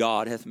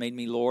 God hath made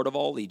me Lord of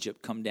all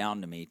Egypt. Come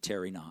down to me,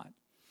 tarry not.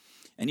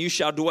 And you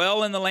shall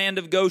dwell in the land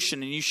of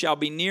Goshen, and you shall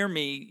be near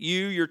me,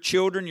 you, your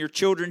children, your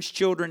children's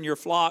children, your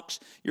flocks,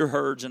 your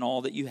herds, and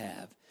all that you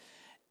have.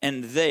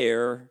 And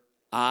there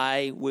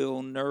I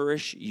will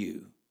nourish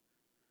you.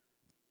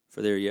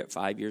 For there are yet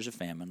 5 years of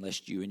famine,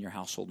 lest you and your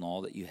household and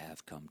all that you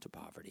have come to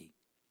poverty.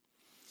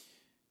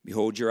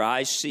 Behold, your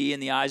eyes see in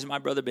the eyes of my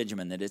brother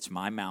Benjamin that it's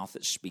my mouth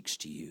that speaks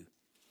to you.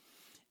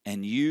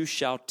 And you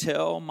shall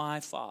tell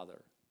my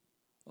father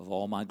of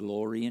all my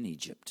glory in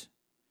Egypt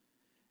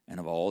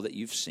and of all that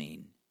you've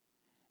seen,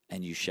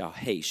 and you shall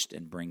haste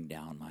and bring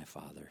down my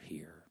father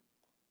here.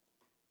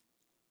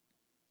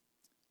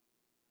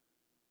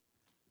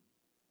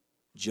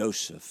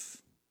 Joseph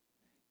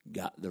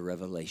got the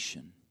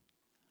revelation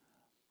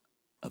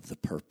of the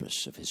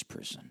purpose of his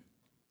prison.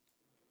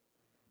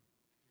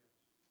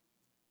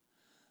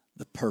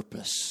 The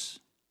purpose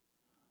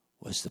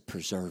was the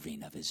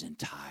preserving of his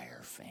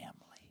entire family.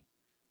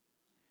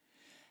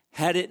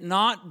 Had it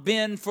not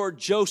been for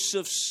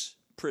Joseph's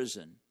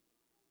prison,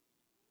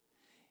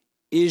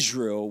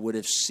 Israel would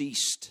have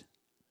ceased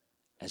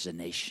as a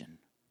nation.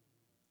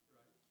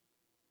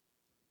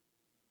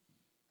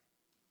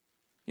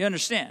 You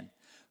understand?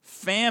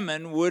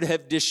 Famine would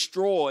have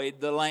destroyed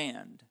the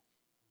land.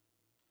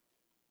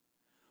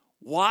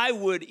 Why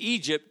would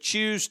Egypt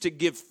choose to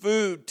give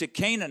food to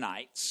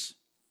Canaanites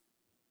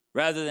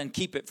rather than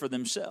keep it for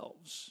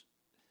themselves?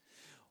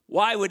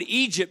 Why would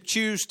Egypt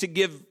choose to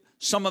give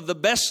some of the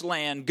best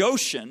land,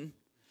 Goshen,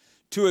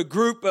 to a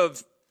group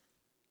of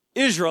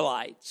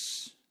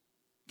Israelites,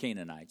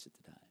 Canaanites at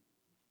the time?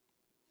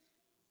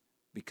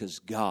 Because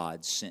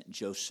God sent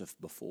Joseph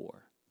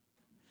before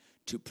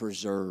to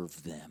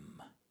preserve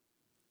them.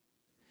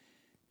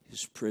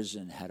 His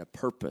prison had a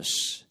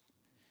purpose.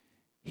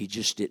 He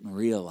just didn't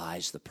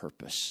realize the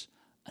purpose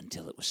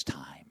until it was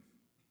time.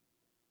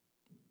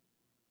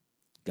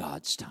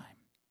 God's time.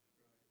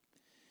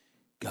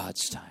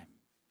 God's time.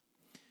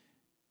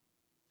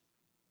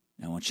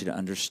 Now I want you to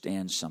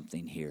understand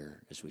something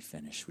here as we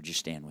finish. Would you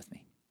stand with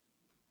me?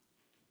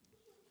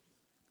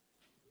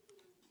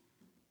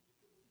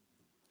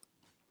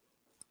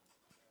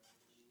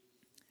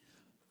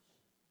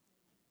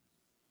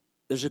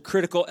 There's a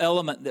critical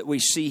element that we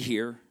see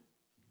here.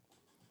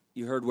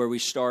 You heard where we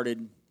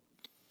started.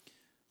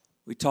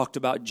 We talked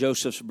about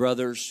Joseph's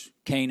brothers,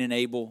 Cain and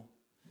Abel.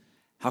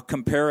 How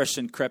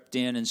comparison crept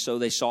in, and so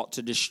they sought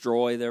to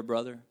destroy their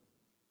brother.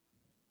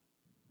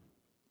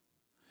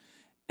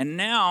 And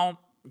now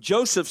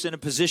Joseph's in a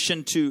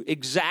position to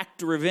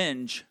exact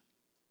revenge.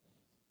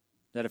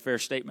 Is that a fair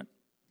statement?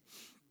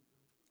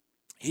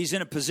 He's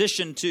in a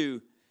position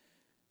to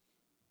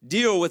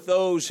deal with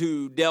those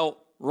who dealt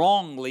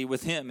wrongly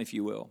with him, if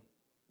you will.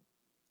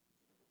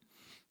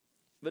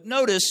 But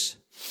notice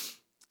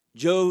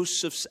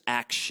Joseph's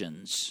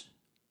actions,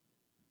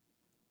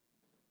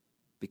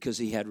 because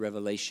he had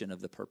revelation of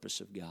the purpose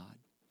of God.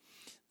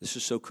 This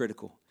is so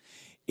critical.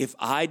 If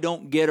I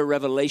don't get a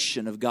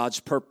revelation of God's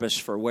purpose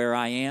for where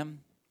I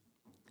am,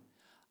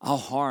 I'll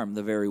harm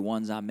the very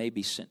ones I may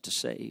be sent to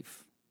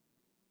save.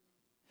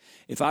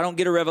 If I don't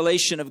get a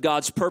revelation of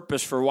God's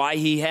purpose for why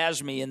he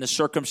has me in the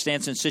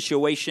circumstance and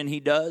situation he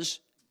does,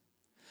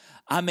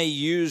 I may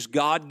use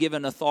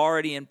God-given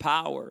authority and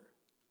power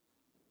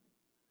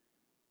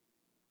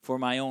for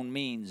my own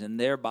means and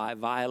thereby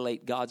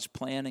violate God's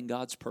plan and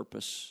God's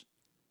purpose.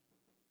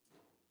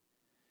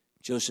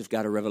 Joseph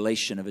got a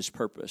revelation of his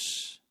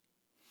purpose.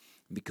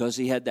 Because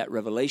he had that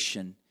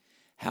revelation,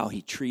 how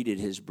he treated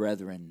his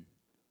brethren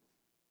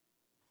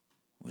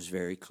was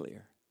very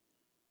clear.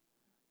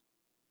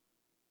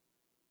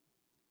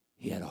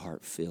 He had a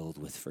heart filled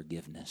with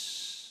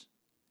forgiveness.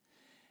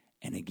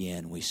 And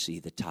again, we see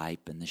the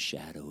type and the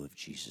shadow of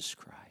Jesus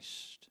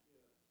Christ.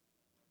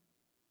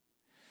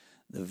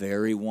 The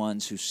very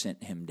ones who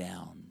sent him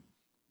down,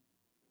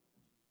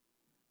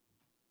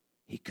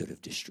 he could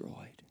have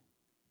destroyed.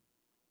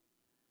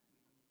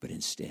 But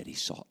instead, he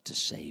sought to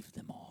save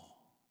them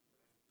all.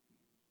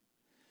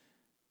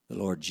 The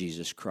Lord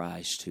Jesus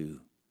Christ, who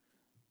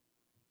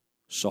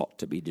sought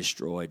to be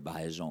destroyed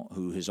by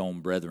who his own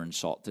brethren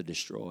sought to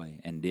destroy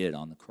and did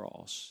on the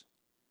cross,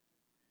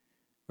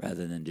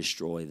 rather than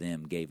destroy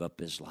them, gave up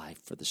his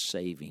life for the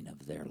saving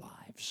of their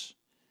lives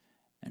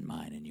and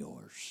mine and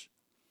yours.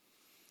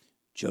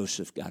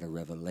 Joseph got a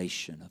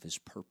revelation of his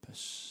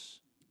purpose.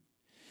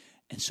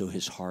 And so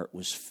his heart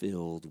was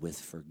filled with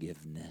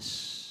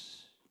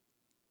forgiveness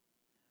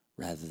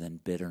rather than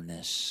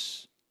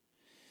bitterness.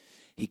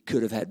 He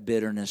could have had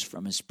bitterness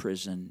from his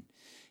prison.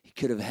 He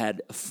could have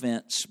had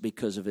offense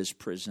because of his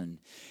prison.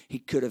 He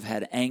could have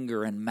had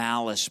anger and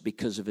malice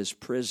because of his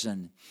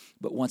prison.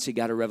 But once he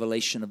got a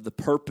revelation of the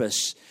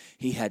purpose,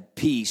 he had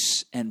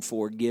peace and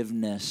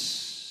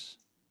forgiveness.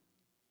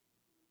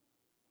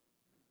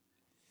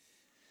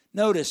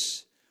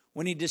 Notice,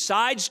 when he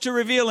decides to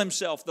reveal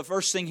himself, the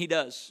first thing he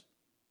does,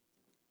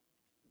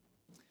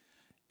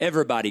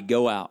 everybody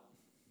go out.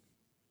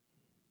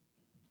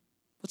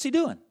 What's he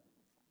doing?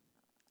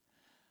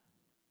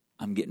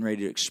 I'm getting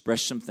ready to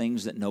express some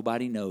things that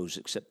nobody knows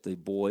except the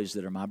boys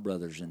that are my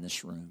brothers in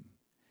this room.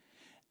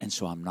 And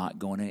so I'm not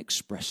going to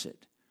express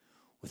it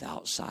with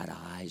outside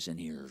eyes and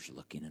ears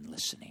looking and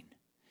listening.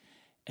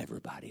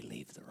 Everybody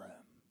leave the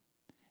room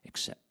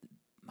except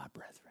my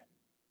brethren.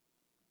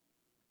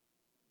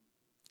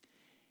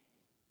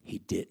 He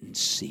didn't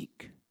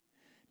seek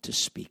to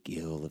speak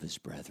ill of his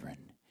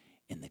brethren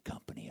in the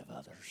company of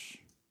others.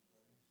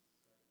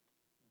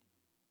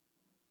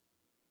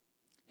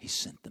 He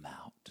sent them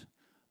out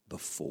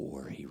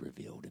before he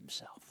revealed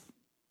himself.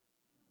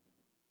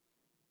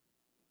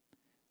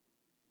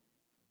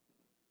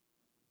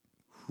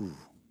 Whew.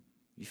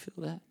 You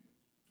feel that?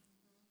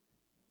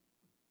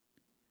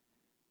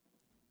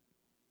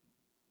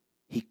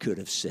 He could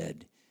have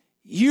said,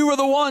 you are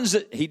the ones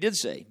that, he did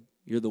say,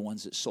 you're the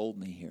ones that sold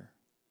me here.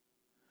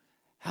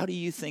 How do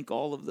you think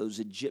all of those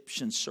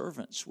Egyptian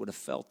servants would have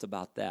felt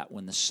about that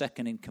when the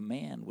second in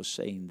command was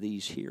saying,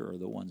 these here are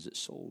the ones that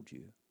sold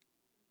you?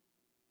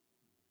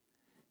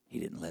 He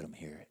didn't let them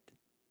hear it.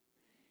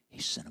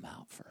 He sent them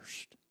out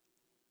first.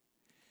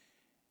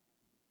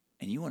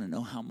 And you want to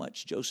know how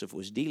much Joseph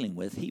was dealing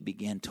with? He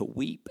began to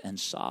weep and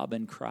sob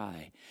and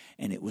cry.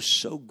 And it was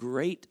so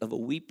great of a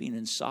weeping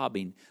and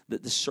sobbing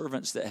that the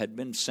servants that had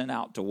been sent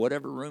out to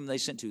whatever room they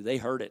sent to, they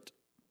heard it.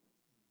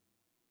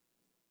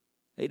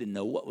 They didn't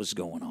know what was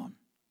going on.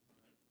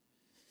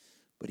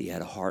 But he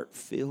had a heart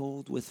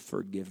filled with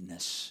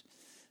forgiveness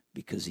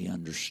because he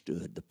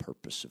understood the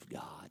purpose of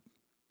God.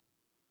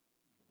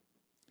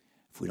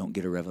 If we don't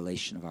get a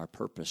revelation of our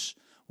purpose,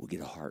 we'll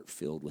get a heart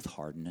filled with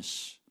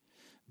hardness,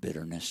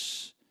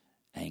 bitterness,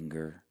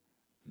 anger,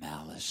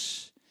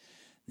 malice.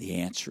 The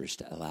answer is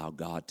to allow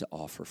God to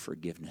offer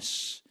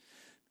forgiveness.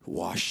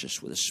 Wash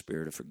us with a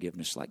spirit of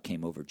forgiveness like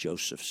came over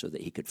Joseph so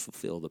that he could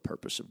fulfill the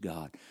purpose of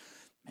God.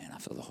 Man, I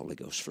feel the Holy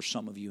Ghost. For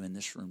some of you in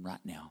this room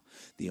right now,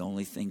 the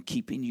only thing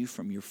keeping you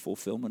from your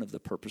fulfillment of the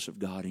purpose of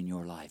God in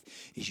your life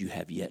is you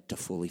have yet to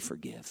fully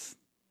forgive.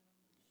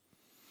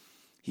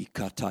 In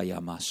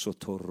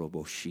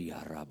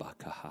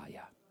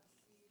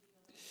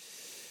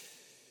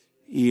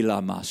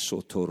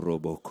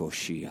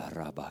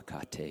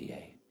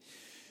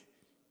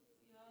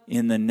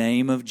the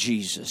name of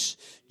Jesus,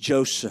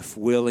 Joseph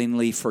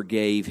willingly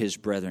forgave his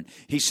brethren.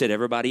 He said,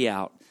 everybody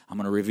out. I'm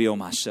going to reveal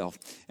myself.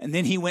 And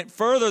then he went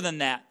further than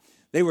that.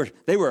 They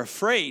were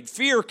afraid.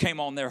 Fear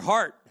came on their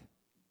heart.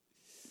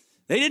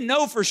 They didn't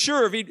know for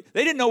sure. They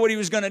didn't know what he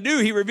was going to do.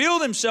 He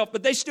revealed himself,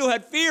 but they still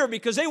had fear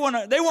because they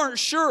weren't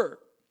sure.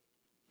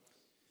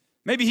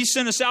 Maybe he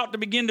sent us out to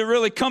begin to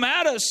really come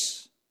at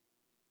us.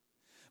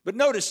 But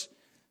notice,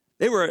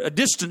 they were a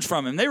distance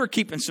from him. They were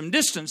keeping some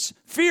distance.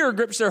 Fear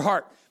grips their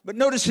heart. But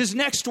notice his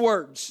next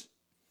words.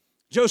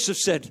 Joseph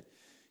said,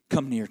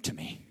 come near to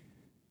me.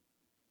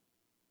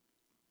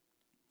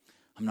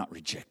 I'm not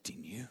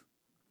rejecting you.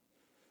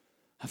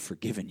 I've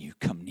forgiven you.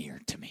 Come near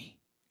to me.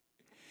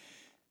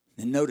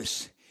 Then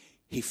notice,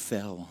 he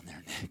fell on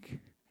their neck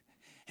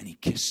and he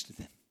kissed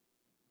them.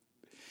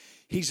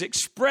 He's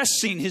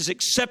expressing his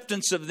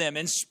acceptance of them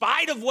in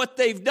spite of what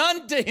they've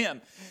done to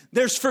him.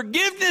 There's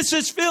forgiveness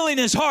that's filling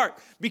his heart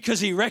because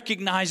he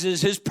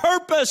recognizes his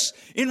purpose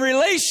in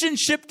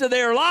relationship to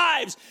their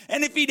lives.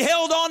 And if he'd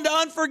held on to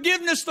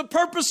unforgiveness, the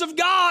purpose of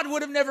God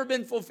would have never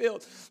been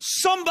fulfilled.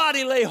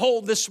 Somebody lay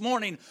hold this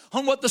morning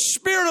on what the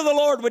Spirit of the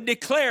Lord would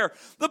declare.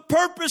 The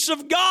purpose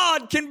of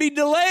God can be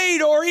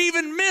delayed or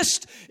even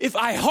missed if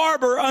I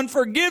harbor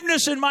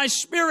unforgiveness in my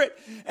spirit.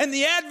 And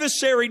the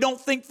adversary,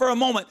 don't think for a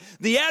moment,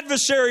 the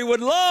adversary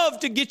would love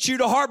to get you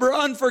to harbor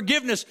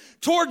unforgiveness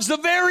towards the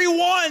very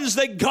ones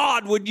that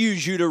God would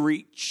use you to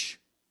reach.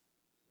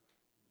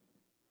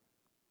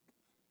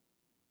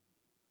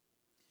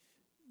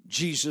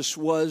 Jesus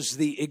was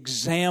the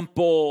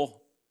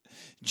example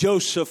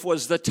Joseph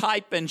was the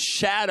type and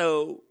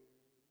shadow.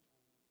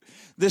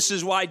 This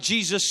is why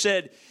Jesus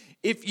said,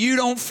 if you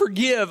don't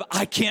forgive,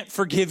 I can't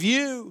forgive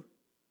you.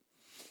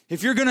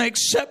 If you're going to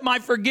accept my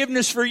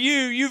forgiveness for you,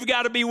 you've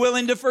got to be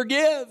willing to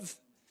forgive.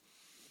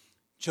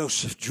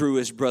 Joseph drew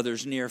his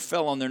brothers near,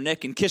 fell on their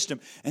neck and kissed them.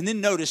 And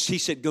then notice he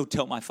said, go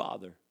tell my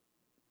father.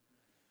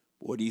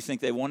 What do you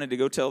think they wanted to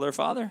go tell their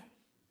father?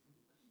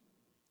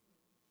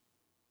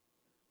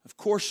 Of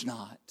course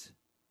not.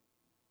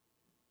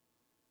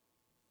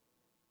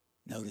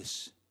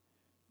 Notice,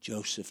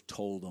 Joseph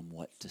told them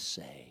what to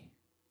say.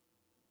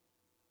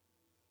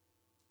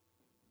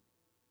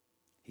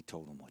 He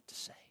told them what to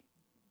say.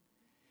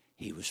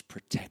 He was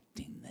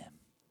protecting them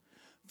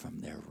from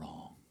their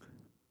wrong.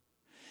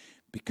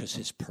 Because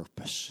his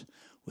purpose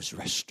was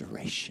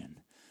restoration,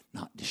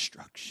 not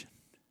destruction.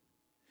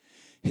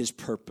 His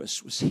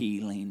purpose was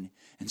healing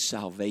and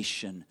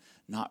salvation,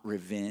 not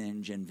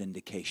revenge and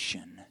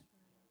vindication.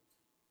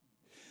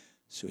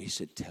 So he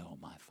said, tell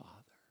my father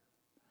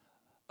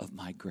of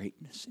my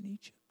greatness in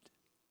Egypt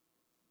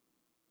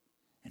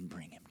and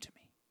bring him to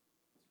me.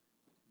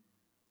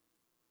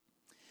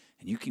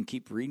 And you can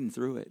keep reading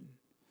through it.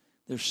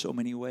 There's so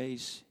many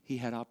ways he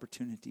had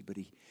opportunity, but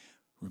he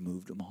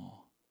removed them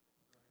all.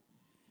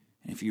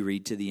 And if you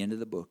read to the end of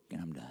the book,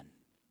 and I'm done,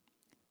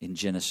 in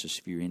Genesis,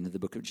 if you're into the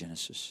book of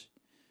Genesis,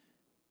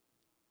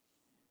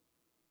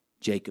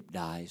 Jacob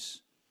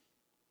dies,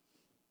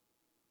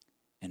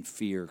 and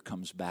fear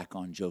comes back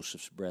on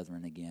Joseph's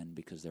brethren again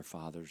because their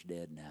father's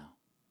dead now.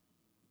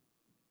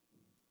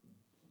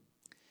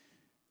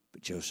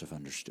 But Joseph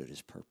understood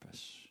his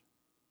purpose.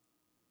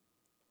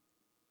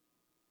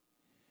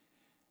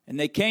 And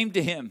they came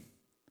to him,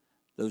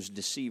 those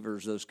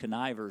deceivers, those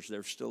connivers.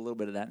 There's still a little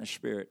bit of that in the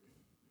spirit.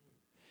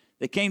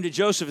 They came to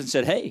Joseph and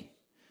said, hey,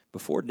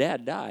 before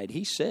Dad died,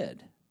 he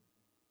said,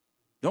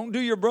 don't do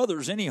your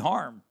brothers any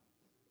harm.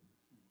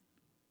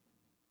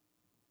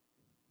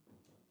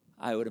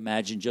 I would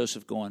imagine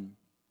Joseph going,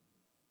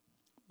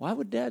 why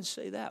would Dad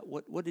say that?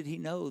 What did he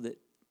know that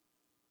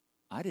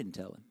I didn't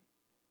tell him?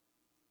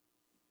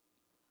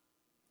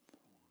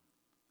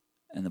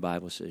 And the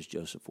Bible says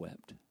Joseph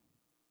wept.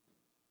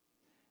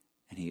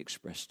 And he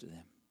expressed to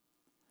them,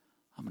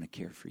 I'm going to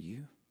care for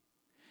you,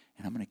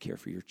 and I'm going to care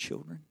for your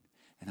children,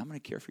 and I'm going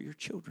to care for your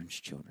children's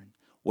children.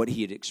 What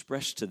he had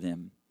expressed to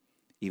them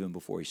even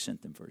before he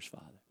sent them for his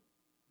father.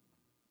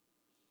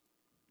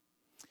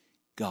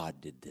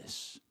 God did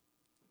this.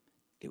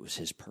 It was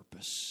his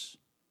purpose.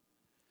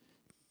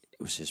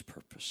 It was his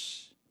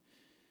purpose.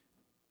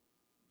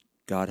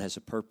 God has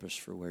a purpose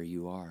for where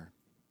you are.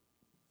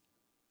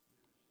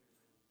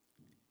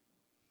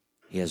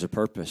 He has a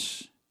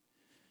purpose.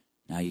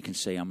 Now you can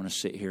say, I'm going to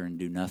sit here and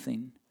do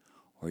nothing.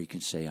 Or you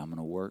can say, I'm going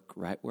to work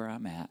right where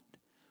I'm at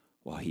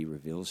while he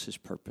reveals his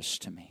purpose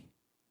to me.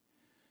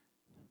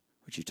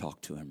 Would you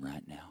talk to him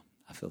right now?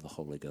 I feel the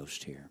Holy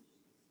Ghost here.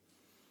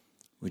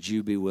 Would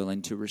you be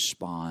willing to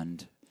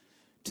respond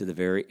to the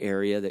very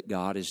area that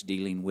God is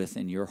dealing with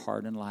in your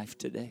heart and life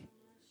today?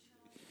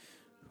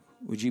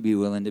 Would you be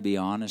willing to be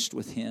honest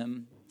with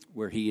him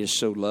where he has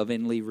so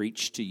lovingly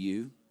reached to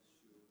you?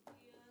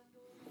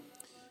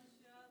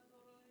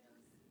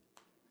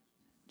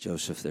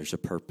 Joseph, there's a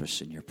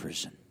purpose in your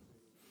prison.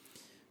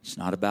 It's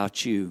not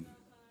about you.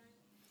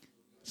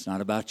 It's not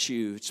about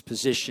you. It's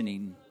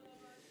positioning.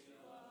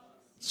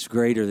 It's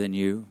greater than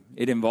you.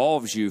 It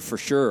involves you for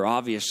sure,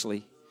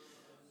 obviously.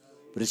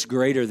 But it's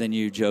greater than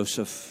you,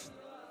 Joseph.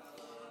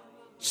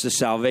 It's the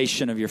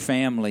salvation of your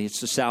family.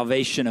 It's the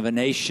salvation of a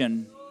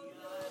nation.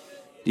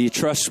 Do you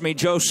trust me,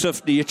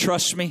 Joseph? Do you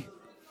trust me?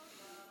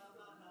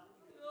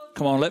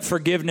 Come on, let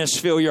forgiveness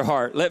fill your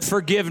heart. Let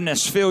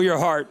forgiveness fill your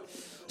heart.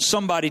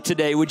 Somebody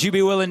today, would you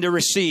be willing to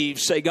receive?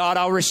 Say, God,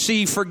 I'll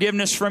receive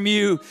forgiveness from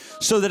you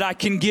so that I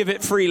can give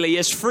it freely.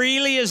 As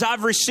freely as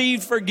I've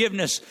received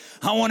forgiveness,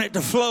 I want it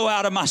to flow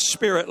out of my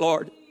spirit,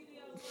 Lord.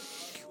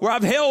 Where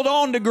I've held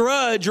on to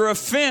grudge or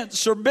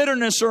offense or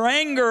bitterness or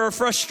anger or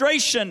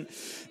frustration,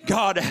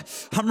 God,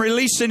 I'm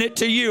releasing it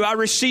to you. I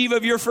receive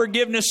of your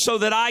forgiveness so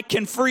that I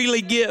can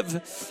freely give.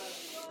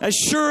 As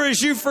sure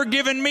as you've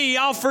forgiven me,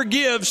 I'll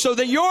forgive so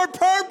that your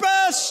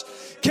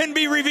purpose can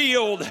be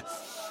revealed.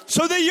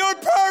 So that your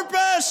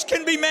purpose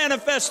can be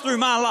manifest through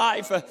my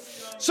life.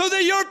 So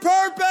that your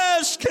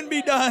purpose can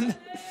be done.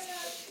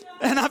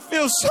 And I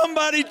feel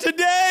somebody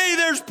today,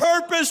 there's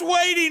purpose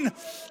waiting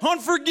on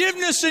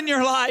forgiveness in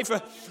your life.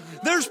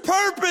 There's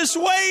purpose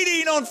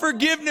waiting on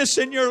forgiveness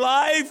in your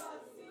life.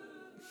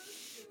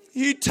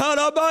 In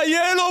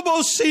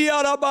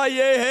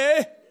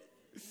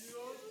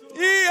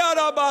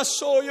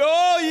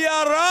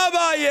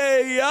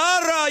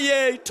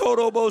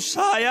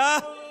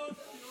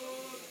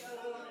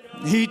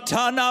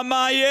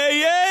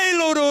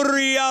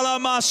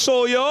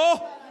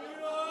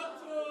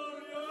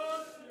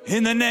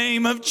the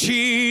name of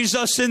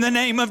Jesus, in the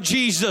name of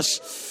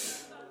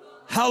Jesus.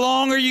 How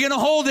long are you going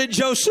to hold it,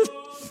 Joseph?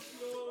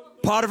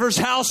 Potiphar's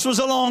house was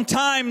a long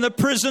time. The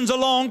prison's a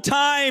long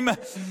time.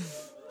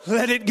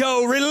 Let it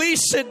go.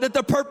 Release it that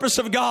the purpose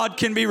of God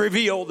can be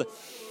revealed.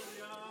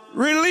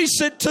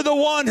 Release it to the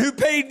one who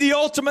paid the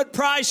ultimate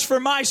price for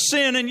my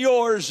sin and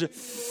yours.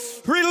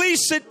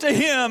 Release it to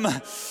Him.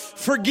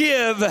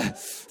 Forgive.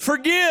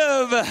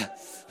 Forgive.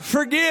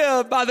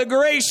 Forgive by the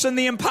grace and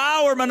the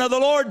empowerment of the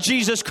Lord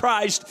Jesus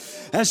Christ.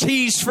 As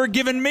He's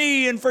forgiven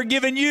me and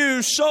forgiven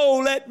you, so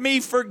let me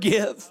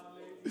forgive.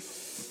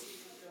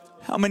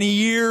 How many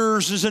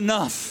years is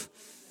enough?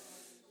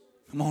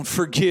 Come on,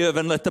 forgive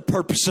and let the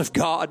purpose of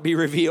God be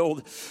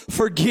revealed.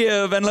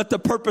 Forgive and let the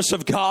purpose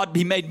of God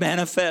be made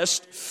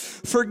manifest.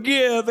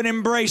 Forgive and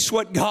embrace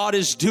what God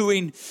is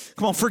doing.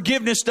 Come on,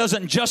 forgiveness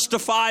doesn't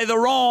justify the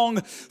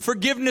wrong.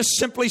 Forgiveness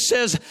simply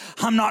says,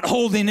 I'm not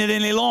holding it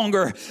any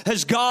longer.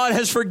 As God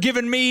has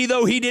forgiven me,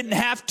 though He didn't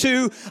have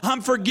to,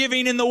 I'm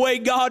forgiving in the way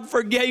God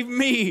forgave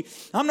me.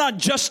 I'm not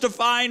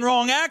justifying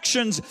wrong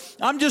actions.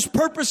 I'm just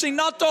purposing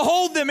not to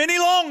hold them any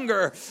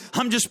longer.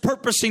 I'm just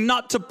purposing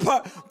not to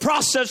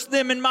process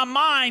them in my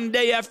mind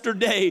day after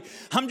day.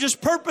 I'm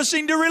just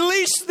purposing to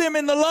release them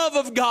in the love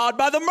of God,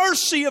 by the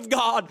mercy of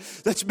God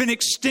that's been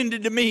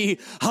extended to me.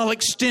 I'll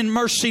extend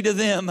mercy to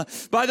them.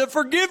 By the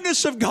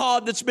forgiveness of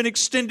God that's been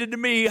extended to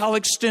me, I'll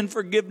extend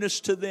forgiveness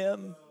to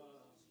them.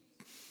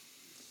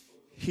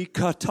 Come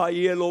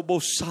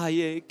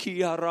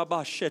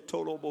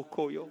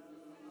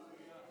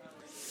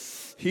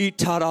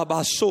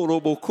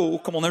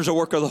on, there's a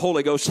work of the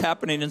Holy Ghost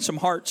happening in some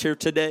hearts here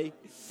today.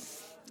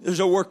 There's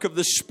a work of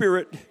the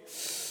Spirit.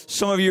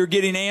 Some of you are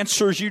getting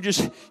answers.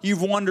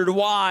 You've wondered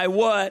why,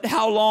 what,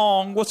 how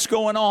long, what's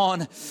going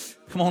on.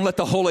 Come on, let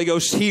the Holy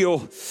Ghost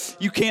heal.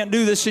 You can't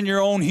do this in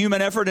your own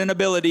human effort and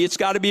ability. It's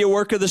got to be a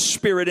work of the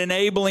Spirit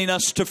enabling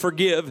us to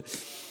forgive.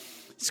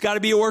 It's got to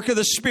be a work of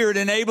the Spirit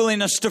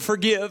enabling us to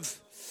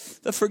forgive.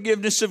 The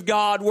forgiveness of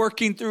God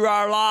working through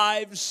our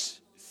lives.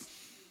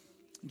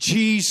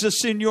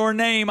 Jesus, in your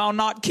name, I'll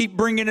not keep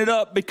bringing it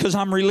up because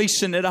I'm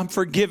releasing it. I'm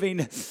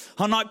forgiving.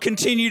 I'll not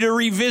continue to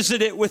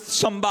revisit it with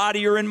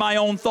somebody or in my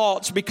own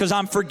thoughts because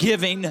I'm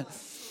forgiving.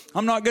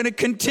 I'm not going to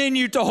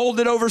continue to hold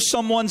it over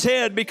someone's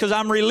head because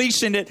I'm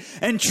releasing it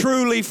and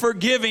truly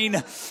forgiving.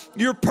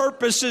 Your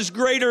purpose is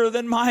greater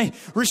than my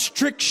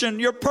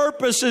restriction. Your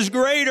purpose is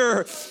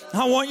greater.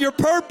 I want your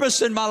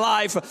purpose in my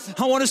life.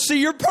 I want to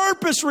see your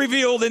purpose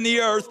revealed in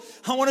the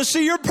earth. I want to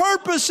see your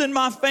purpose in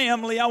my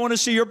family. I want to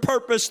see your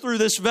purpose through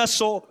this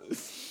vessel.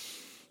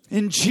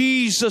 In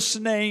Jesus'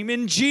 name,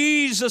 in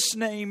Jesus'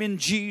 name, in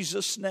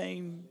Jesus'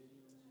 name.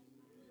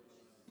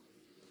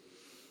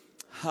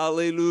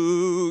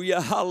 Hallelujah,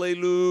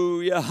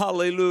 hallelujah,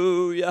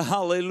 hallelujah,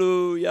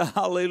 hallelujah,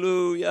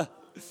 hallelujah,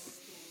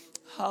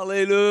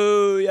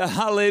 hallelujah,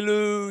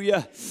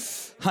 hallelujah.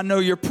 I know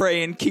you're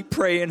praying. Keep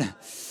praying.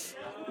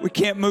 We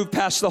can't move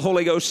past the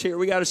Holy Ghost here.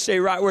 We got to stay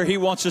right where He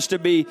wants us to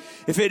be.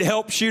 If it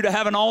helps you to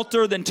have an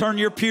altar, then turn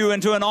your pew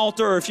into an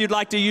altar. Or if you'd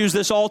like to use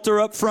this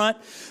altar up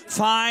front,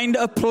 find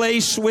a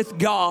place with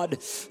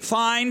God.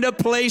 Find a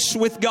place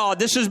with God.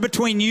 This is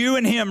between you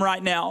and Him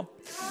right now.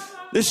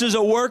 This is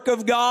a work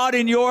of God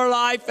in your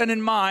life and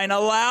in mine.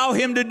 Allow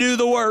Him to do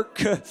the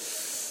work.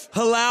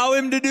 Allow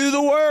Him to do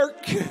the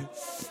work.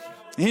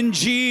 In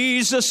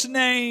Jesus'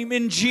 name,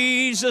 in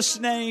Jesus'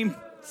 name,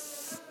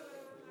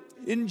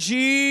 in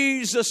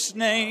Jesus'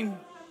 name.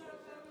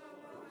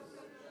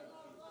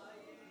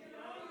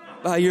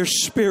 By your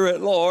Spirit,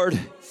 Lord.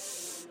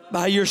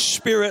 By your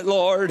Spirit,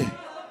 Lord.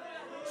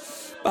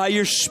 By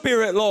your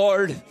Spirit,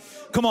 Lord.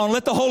 Come on,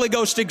 let the Holy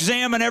Ghost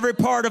examine every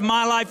part of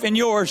my life and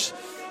yours.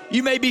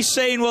 You may be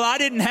saying, well, I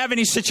didn't have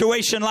any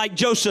situation like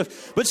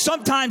Joseph. But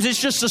sometimes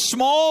it's just a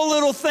small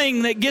little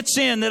thing that gets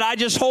in that I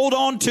just hold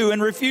on to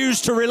and refuse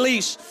to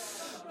release.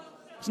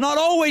 It's not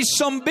always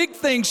some big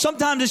thing.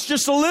 Sometimes it's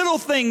just a little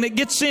thing that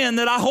gets in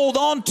that I hold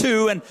on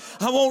to and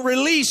I won't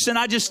release. And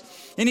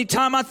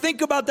anytime I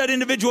think about that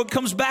individual, it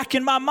comes back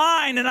in my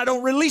mind and I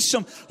don't release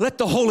them. Let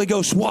the Holy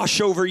Ghost wash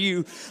over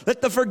you.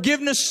 Let the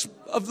forgiveness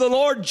of the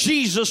Lord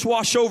Jesus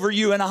wash over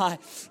you and I.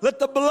 Let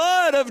the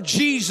blood of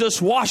Jesus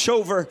wash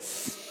over.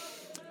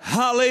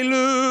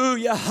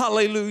 Hallelujah,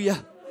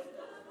 hallelujah.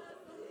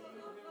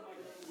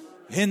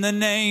 In the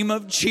name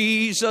of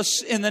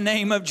Jesus, in the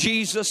name of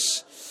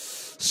Jesus.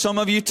 Some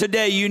of you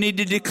today, you need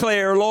to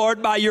declare,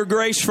 Lord, by your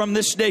grace from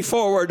this day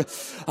forward,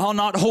 I'll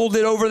not hold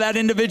it over that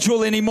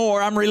individual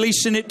anymore. I'm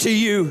releasing it to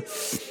you.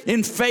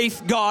 In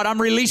faith, God, I'm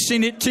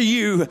releasing it to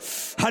you.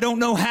 I don't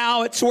know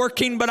how it's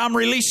working, but I'm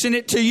releasing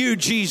it to you,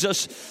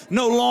 Jesus.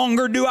 No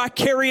longer do I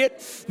carry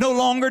it. No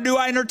longer do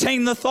I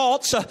entertain the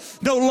thoughts.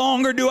 No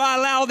longer do I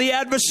allow the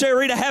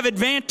adversary to have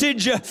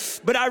advantage,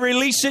 but I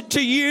release it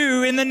to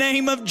you in the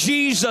name of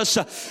Jesus.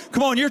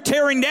 Come on, you're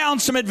tearing down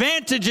some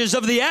advantages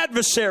of the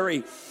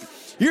adversary.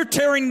 You're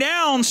tearing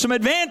down some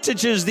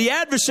advantages. The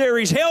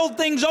adversaries held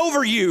things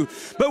over you.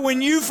 But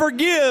when you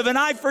forgive and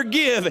I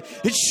forgive,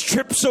 it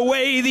strips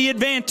away the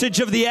advantage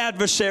of the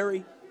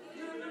adversary.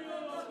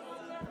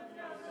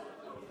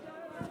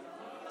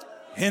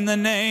 In the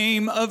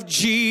name of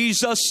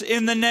Jesus,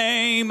 in the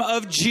name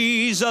of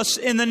Jesus,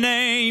 in the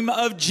name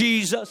of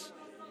Jesus.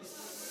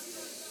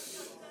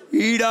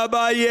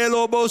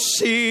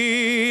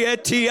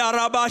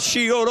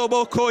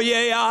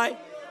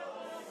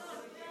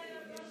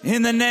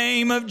 In the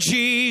name of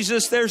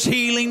Jesus, there's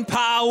healing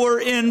power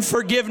in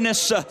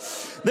forgiveness.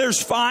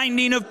 There's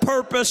finding of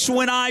purpose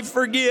when I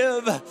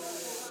forgive.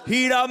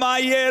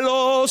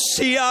 Hiramayelo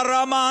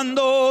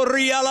siaramando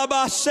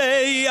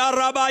rialabase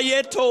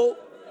arabayeto.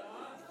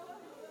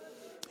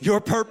 Your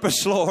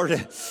purpose,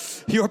 Lord.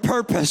 Your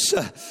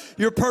purpose.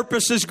 Your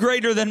purpose is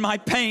greater than my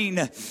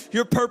pain.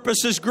 Your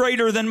purpose is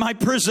greater than my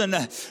prison.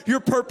 Your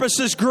purpose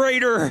is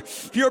greater.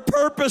 Your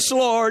purpose,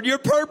 Lord. Your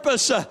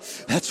purpose.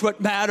 That's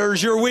what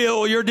matters. Your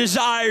will, your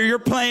desire, your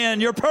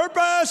plan, your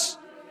purpose.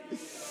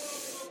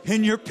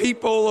 In your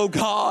people, oh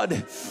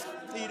God.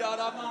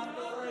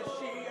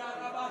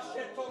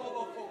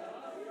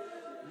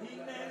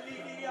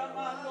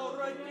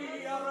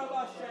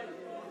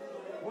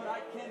 What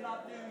I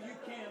cannot do, you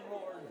can,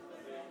 Lord.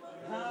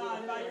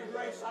 And by your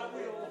grace, I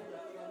will.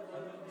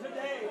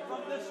 Today,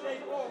 from this day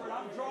forward,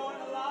 I'm drawing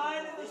a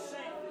line in the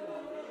sand.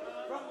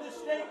 From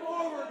this day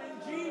forward, in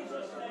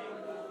Jesus' name.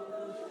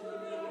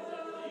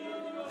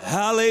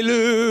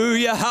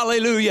 Hallelujah,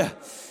 hallelujah.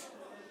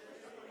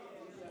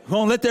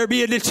 Well, let there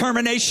be a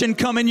determination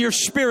come in your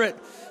spirit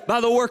by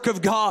the work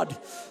of God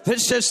that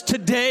says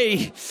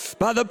today,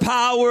 by the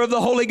power of the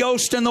Holy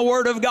Ghost and the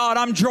Word of God,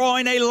 I'm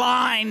drawing a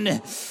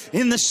line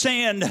in the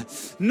sand.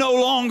 No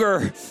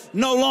longer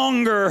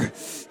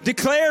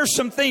declare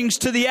some things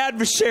to the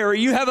adversary.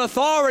 You have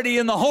authority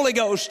in the Holy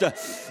Ghost.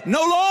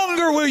 No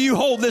longer will you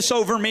hold this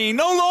over me.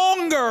 No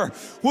longer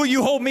will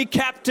you hold me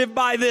captive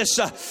by this.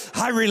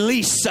 I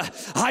release.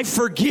 I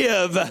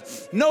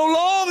forgive. No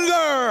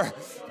longer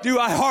do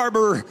I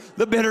harbor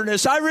the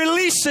bitterness. I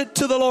release it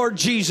to the Lord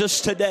Jesus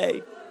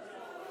today.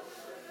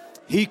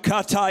 In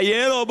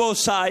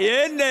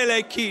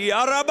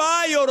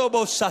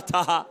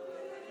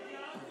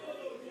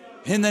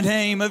the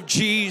name of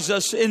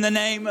Jesus. In the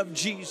name of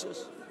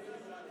Jesus.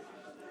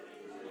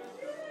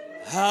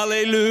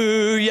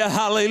 Hallelujah,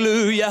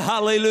 hallelujah,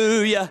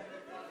 hallelujah.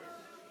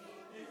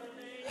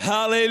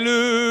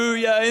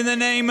 Hallelujah. In the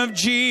name of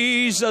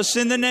Jesus.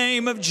 In the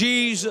name of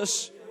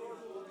Jesus.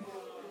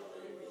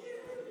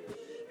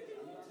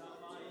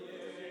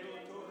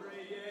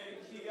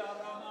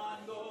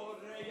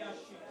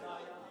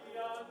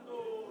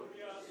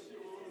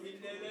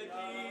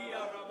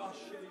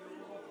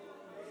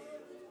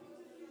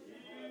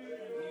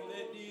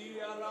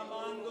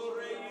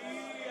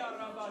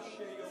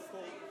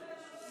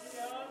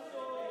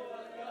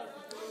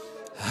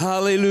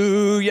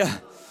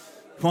 Hallelujah.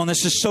 Come on,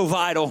 this is so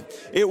vital.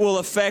 It will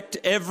affect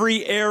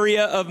every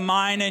area of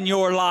mine and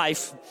your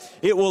life.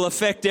 It will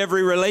affect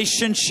every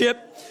relationship.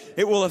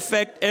 It will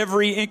affect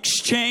every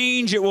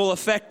exchange. It will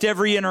affect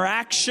every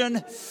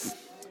interaction.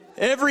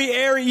 Every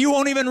area you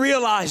won't even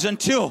realize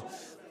until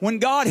when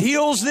God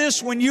heals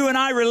this, when you and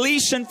I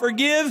release and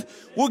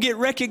forgive, we'll get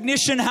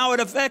recognition how it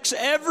affects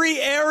every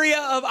area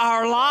of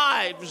our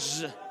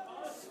lives.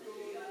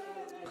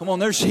 Come on,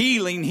 there's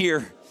healing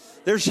here.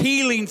 There's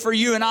healing for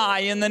you and I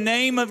in the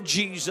name of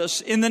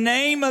Jesus. In the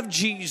name of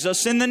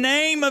Jesus. In the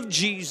name of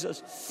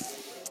Jesus.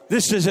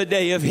 This is a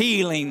day of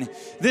healing.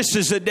 This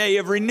is a day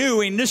of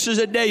renewing. This is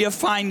a day of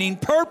finding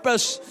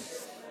purpose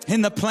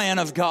in the plan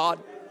of God.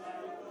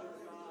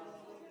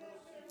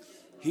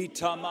 In the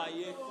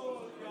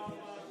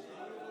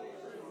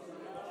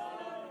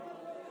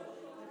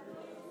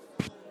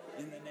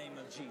name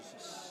of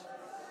Jesus.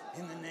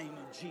 In the name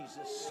of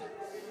Jesus.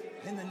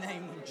 In the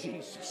name of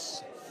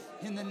Jesus.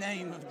 In the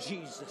name of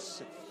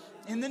Jesus.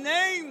 In the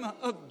name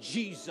of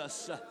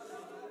Jesus.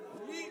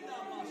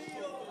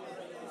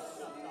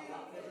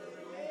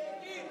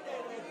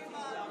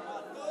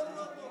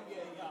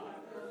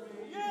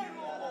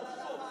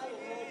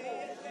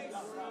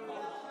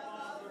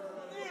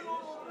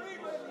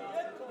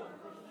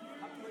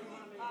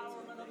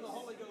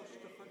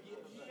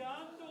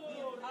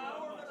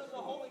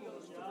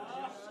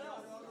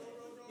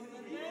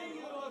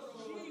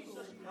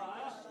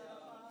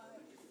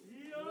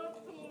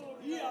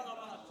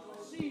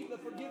 See the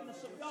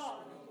forgiveness of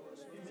God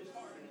in his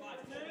heart and life.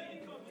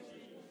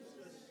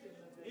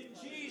 In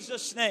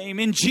Jesus' name,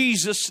 in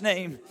Jesus'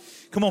 name.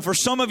 Come on, for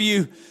some of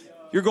you,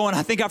 you're going,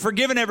 I think I've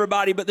forgiven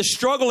everybody, but the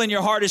struggle in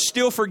your heart is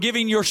still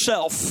forgiving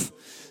yourself.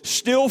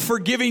 Still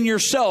forgiving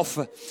yourself,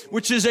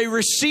 which is a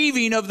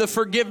receiving of the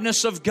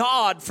forgiveness of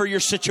God for your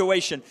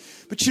situation.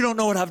 But you don't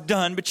know what I've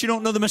done, but you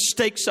don't know the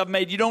mistakes I've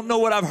made. You don't know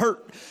what I've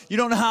hurt. You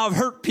don't know how I've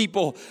hurt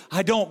people.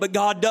 I don't, but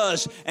God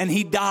does. And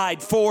he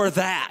died for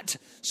that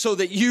so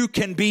that you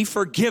can be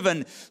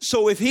forgiven.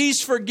 So if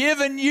he's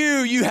forgiven you,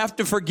 you have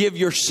to forgive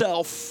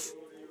yourself.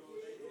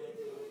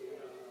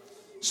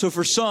 So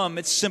for some,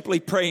 it's simply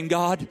praying,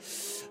 God,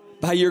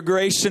 by your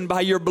grace and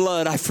by your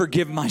blood, I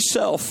forgive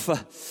myself.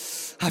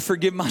 I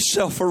forgive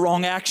myself for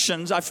wrong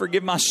actions. I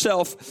forgive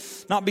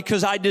myself not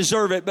because I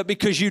deserve it, but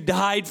because you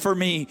died for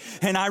me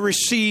and I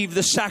receive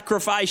the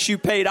sacrifice you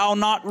paid. I'll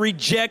not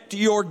reject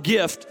your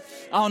gift.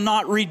 I'll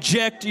not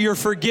reject your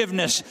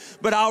forgiveness,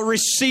 but I'll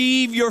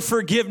receive your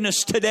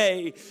forgiveness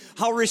today.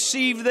 I'll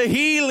receive the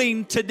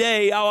healing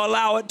today. I'll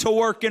allow it to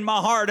work in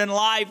my heart and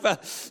life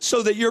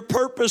so that your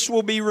purpose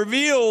will be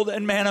revealed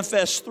and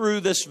manifest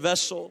through this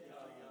vessel.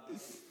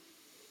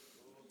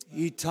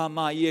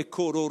 Itamaye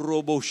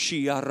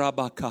kororoboshi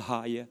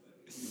arabakahaya.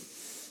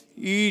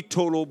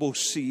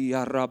 Itolobosi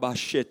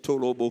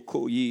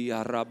arabashetolobokoyi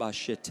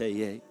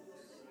arabasheteye.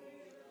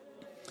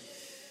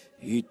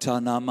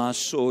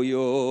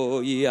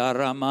 Itanamasoyo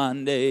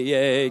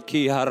iaramande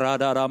ki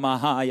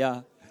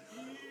haradaramahaya.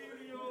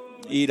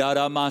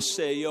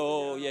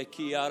 Iraramaseyo ye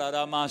ki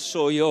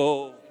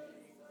hararamasoyo.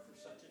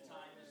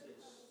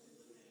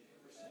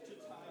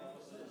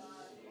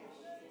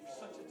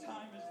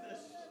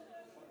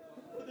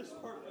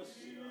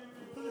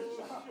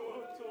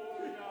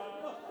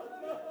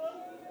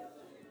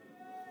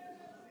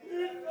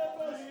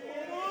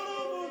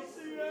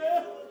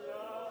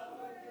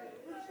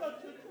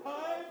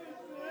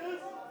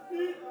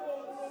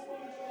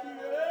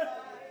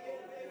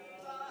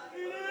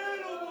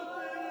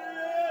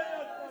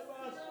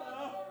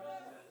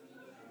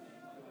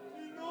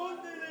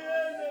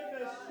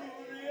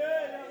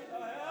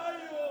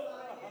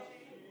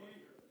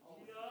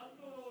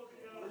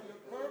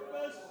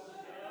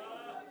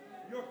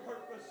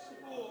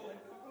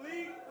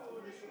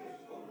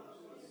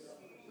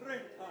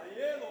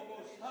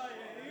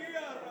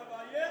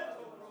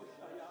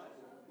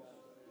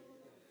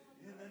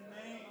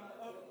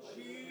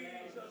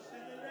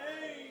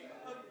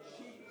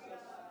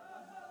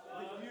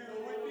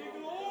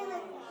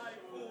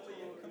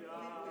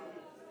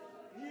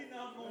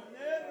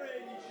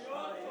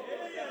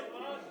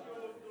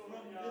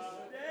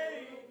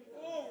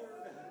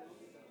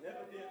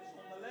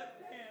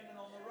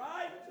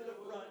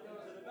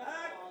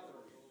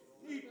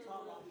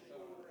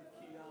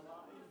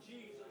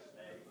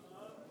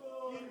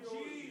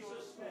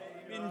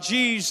 In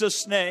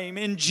Jesus' name,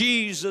 in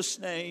Jesus'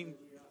 name.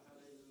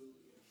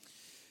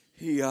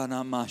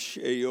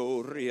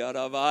 Hianamasheyo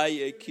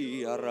riaravaye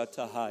ki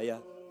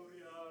aratahaya.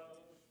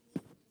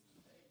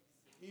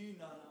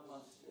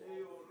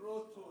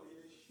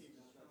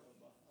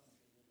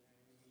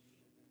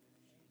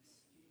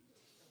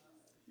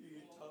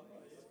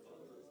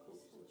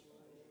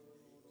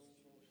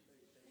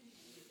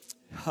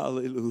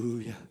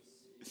 Hallelujah.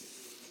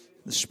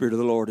 The Spirit of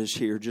the Lord is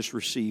here. Just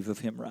receive of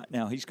Him right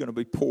now. He's going to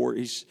be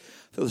pouring.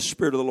 Feel the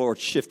Spirit of the Lord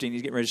shifting.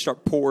 He's getting ready to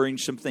start pouring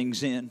some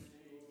things in.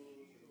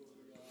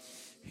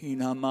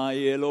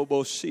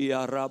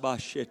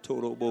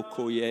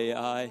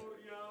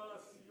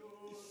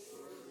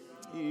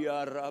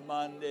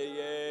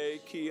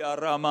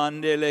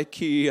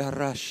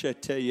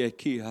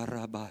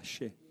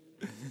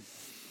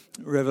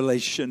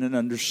 Revelation and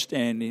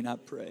understanding, I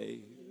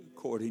pray,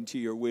 according to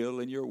your will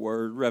and your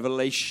word.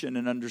 Revelation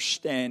and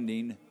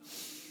understanding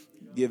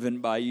given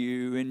by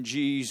you in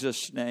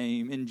Jesus'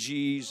 name, in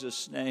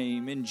Jesus'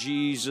 name, in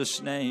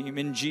Jesus' name,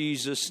 in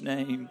Jesus'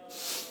 name.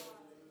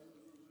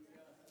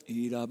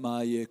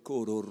 Iramaye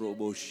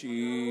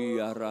kororoboshi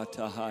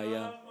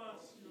aratahaya.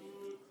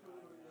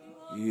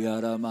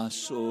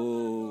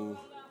 Yaramaso.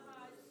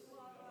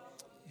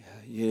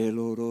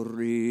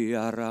 Yelorori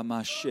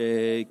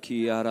aramashe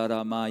ki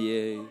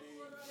araramaye.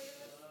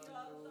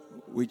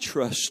 We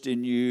trust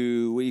in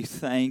you. We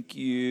thank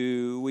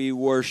you. We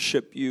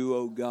worship you,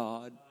 O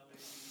God.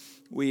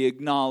 We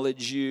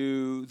acknowledge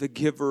you, the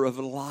giver of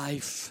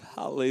life.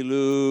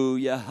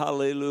 Hallelujah,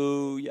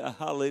 hallelujah,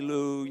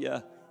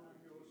 hallelujah.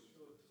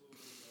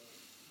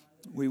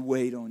 We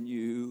wait on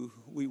you.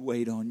 We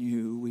wait on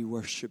you. We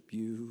worship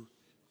you.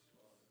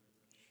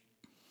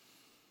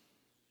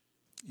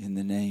 In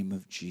the name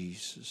of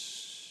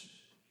Jesus.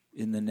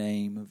 In the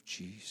name of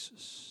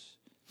Jesus.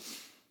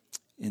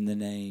 In the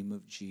name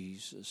of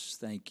Jesus.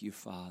 Thank you,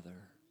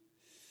 Father.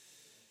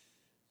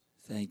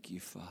 Thank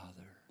you,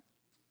 Father.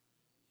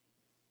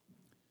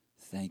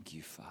 Thank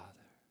you, Father.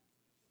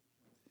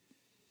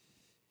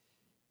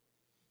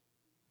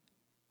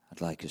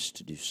 I'd like us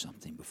to do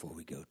something before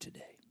we go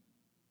today.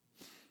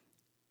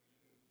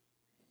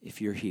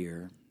 If you're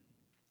here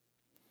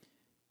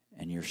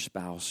and your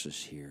spouse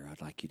is here,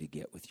 I'd like you to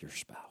get with your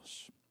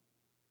spouse.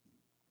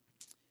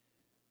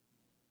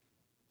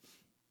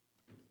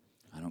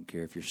 I don't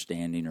care if you're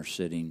standing or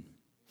sitting,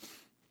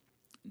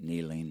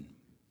 kneeling,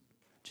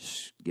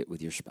 just get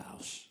with your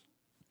spouse.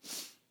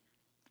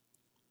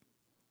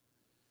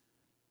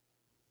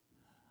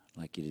 I'd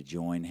like you to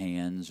join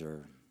hands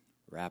or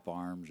wrap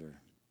arms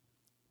or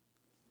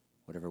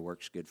whatever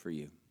works good for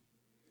you.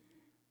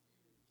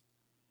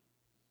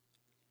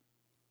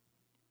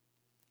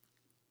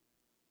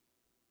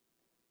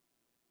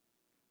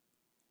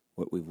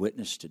 What we've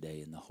witnessed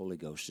today in the Holy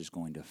Ghost is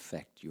going to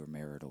affect your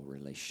marital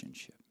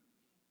relationship.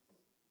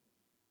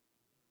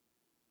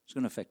 It's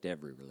going to affect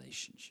every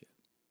relationship.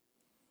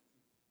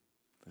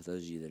 For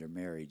those of you that are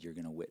married, you're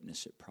going to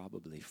witness it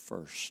probably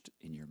first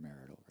in your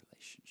marital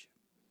relationship.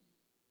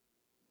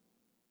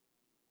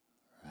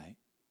 Right?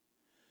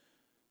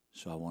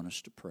 So I want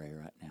us to pray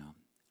right now.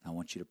 I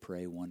want you to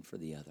pray one for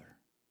the other.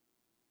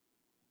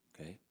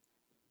 Okay?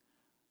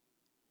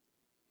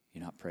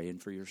 You're not praying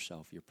for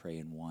yourself. You're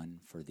praying one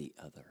for the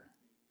other.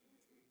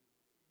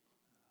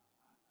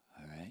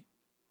 All right?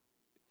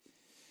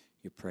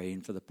 You're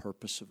praying for the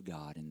purpose of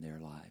God in their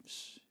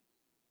lives.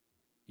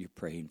 You're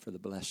praying for the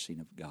blessing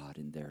of God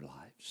in their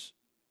lives.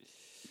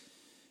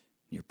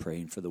 You're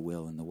praying for the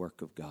will and the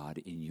work of God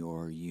in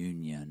your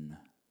union,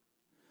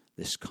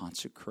 this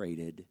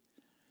consecrated,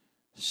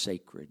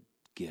 sacred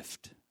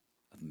gift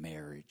of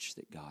marriage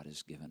that God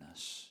has given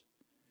us.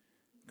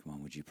 Come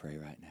on, would you pray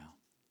right now?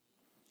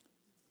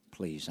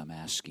 Please, I'm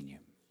asking you.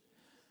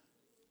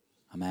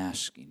 I'm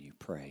asking you,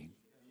 pray.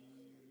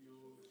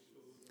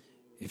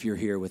 If you're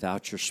here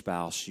without your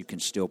spouse, you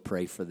can still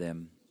pray for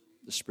them.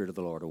 The Spirit of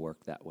the Lord will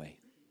work that way.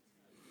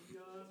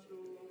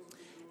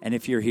 And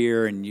if you're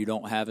here and you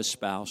don't have a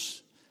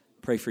spouse,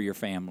 pray for your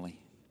family.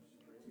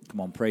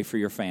 Come on, pray for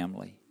your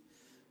family.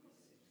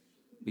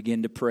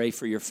 Begin to pray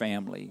for your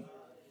family.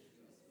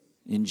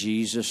 In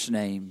Jesus'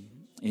 name.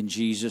 In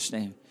Jesus'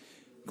 name.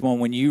 Come on,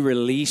 when you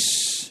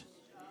release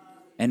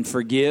and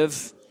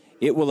forgive,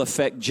 it will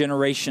affect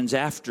generations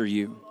after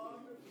you.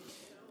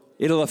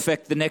 It'll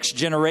affect the next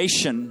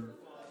generation.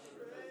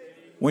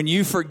 When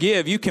you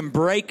forgive, you can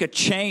break a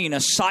chain,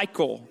 a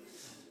cycle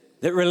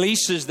that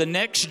releases the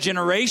next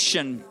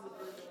generation.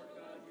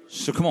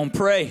 So come on,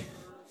 pray.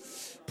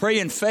 Pray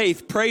in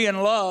faith. Pray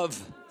in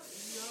love.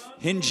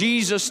 In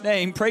Jesus'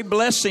 name, pray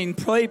blessing.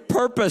 Pray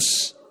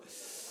purpose.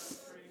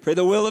 Pray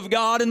the will of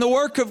God and the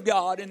work of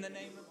God in the name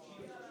of Jesus.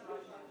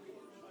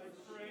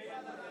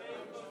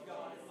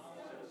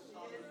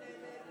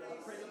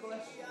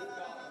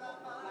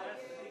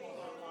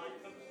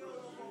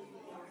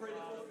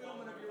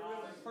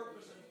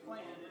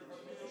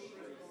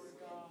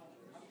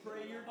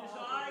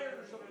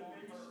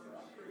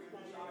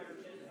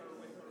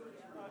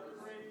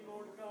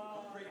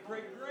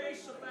 Great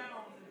grace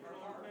abound in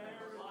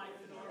our life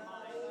and our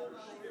mind and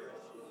our spirit.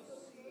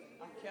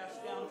 I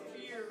cast down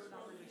fear and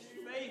I release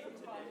faith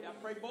today. I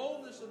pray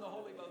boldness in the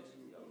Holy Ghost.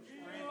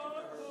 Grant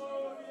it to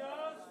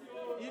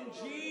her. In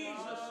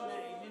Jesus'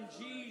 name, in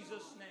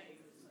Jesus' name,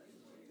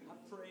 I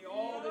pray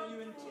all that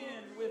you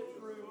intend with,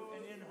 through,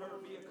 and in her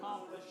be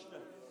accomplished.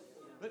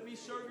 Let me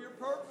serve your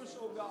purpose,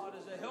 O God,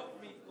 as a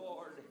helpmeet,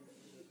 Lord,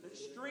 that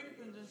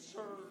strengthens and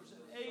serves and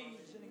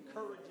aids and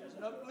encourages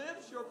and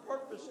uplifts your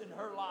purpose in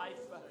her life.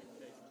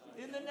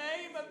 In the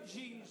name of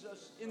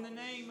Jesus, in the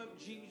name of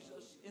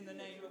Jesus, in the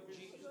name of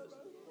Jesus.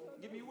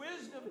 Give me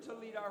wisdom to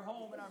lead our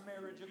home and our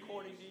marriage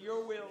according to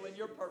your will and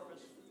your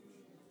purpose.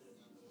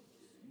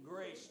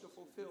 Grace to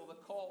fulfill the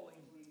calling.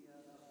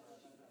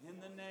 In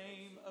the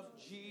name of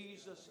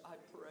Jesus, I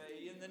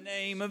pray. In the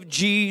name of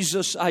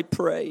Jesus, I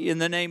pray. In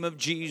the name of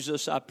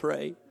Jesus, I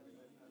pray.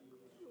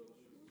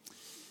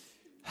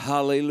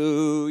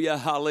 Hallelujah,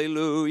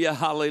 hallelujah,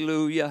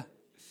 hallelujah.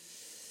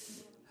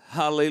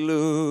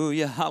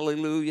 Hallelujah,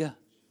 hallelujah.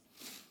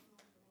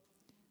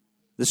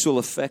 This will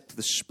affect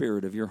the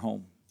spirit of your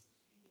home.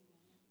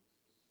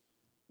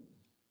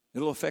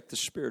 It'll affect the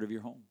spirit of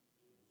your home.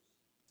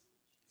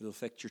 It'll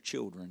affect your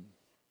children.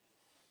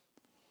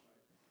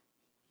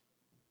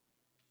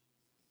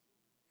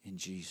 In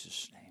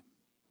Jesus' name.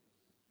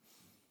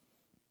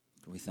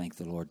 We thank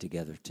the Lord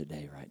together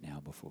today, right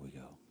now, before we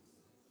go.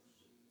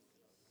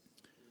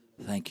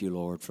 Thank you,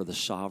 Lord, for the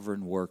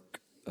sovereign work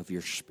of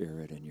your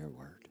Spirit and your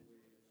Word.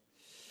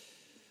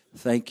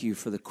 Thank you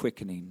for the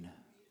quickening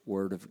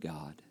Word of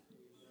God.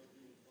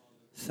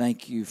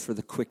 Thank you for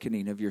the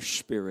quickening of your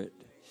Spirit.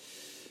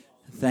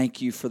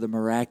 Thank you for the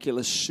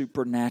miraculous,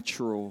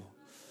 supernatural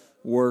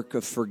work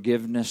of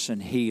forgiveness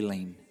and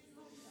healing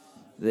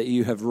that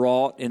you have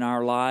wrought in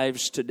our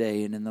lives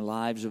today and in the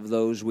lives of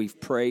those we've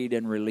prayed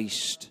and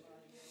released.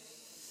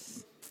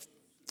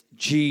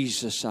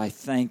 Jesus, I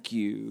thank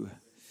you.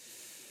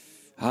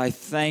 I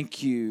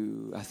thank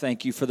you. I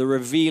thank you for the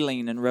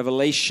revealing and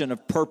revelation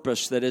of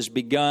purpose that has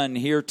begun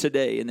here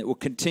today and that will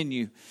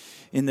continue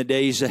in the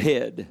days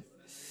ahead.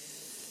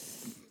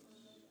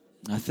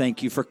 I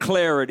thank you for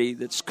clarity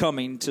that's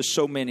coming to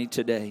so many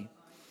today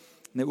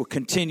and that will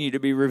continue to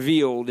be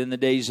revealed in the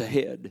days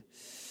ahead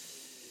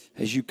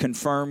as you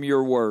confirm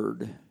your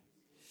word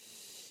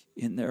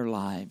in their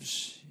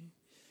lives.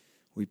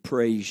 We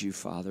praise you,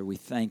 Father. We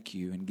thank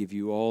you and give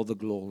you all the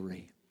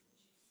glory.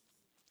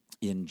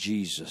 In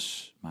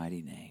Jesus'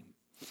 mighty name.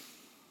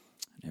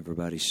 And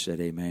everybody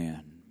said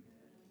amen.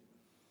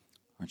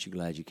 Aren't you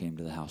glad you came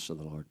to the house of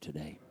the Lord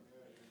today?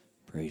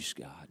 Praise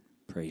God.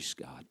 Praise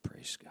God.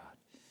 Praise God.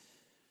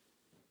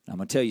 Now, I'm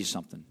going to tell you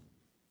something.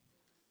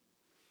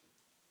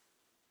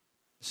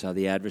 This is how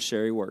the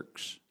adversary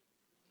works.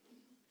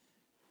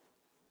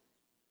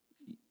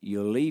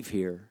 You'll leave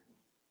here,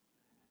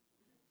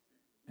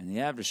 and the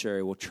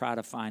adversary will try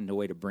to find a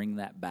way to bring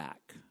that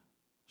back.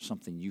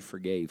 Something you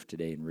forgave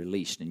today and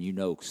released, and you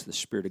know because the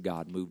Spirit of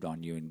God moved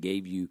on you and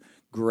gave you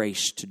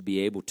grace to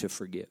be able to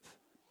forgive.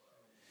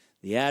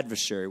 The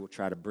adversary will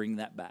try to bring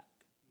that back.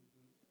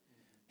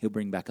 He'll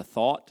bring back a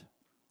thought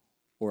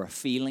or a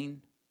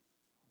feeling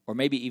or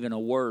maybe even a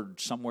word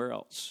somewhere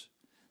else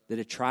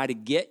that'll try to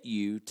get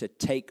you to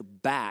take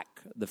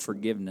back the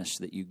forgiveness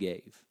that you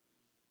gave.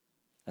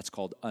 That's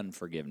called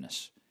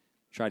unforgiveness.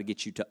 Try to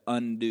get you to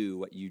undo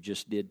what you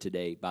just did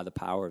today by the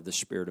power of the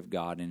Spirit of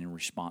God and in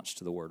response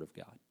to the Word of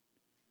God.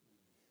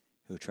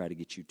 He'll try to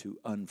get you to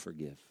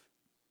unforgive.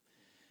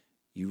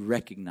 You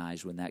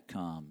recognize when that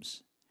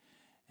comes,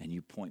 and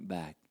you point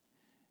back,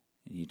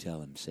 and you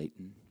tell him,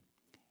 Satan,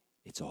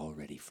 it's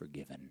already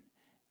forgiven,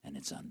 and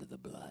it's under the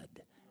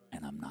blood,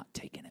 and I'm not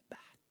taking it back.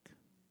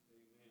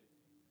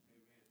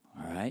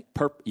 All right?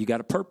 You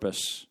got a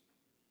purpose.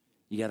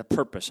 You got a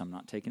purpose. I'm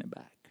not taking it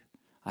back.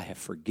 I have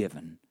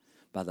forgiven.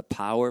 By the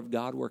power of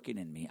God working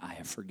in me, I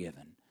have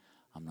forgiven.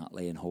 I'm not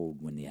laying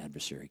hold when the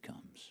adversary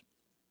comes.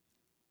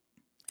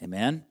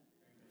 Amen?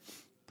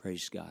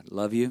 Praise God.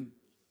 Love you.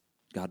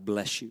 God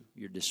bless you.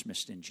 You're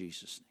dismissed in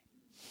Jesus' name.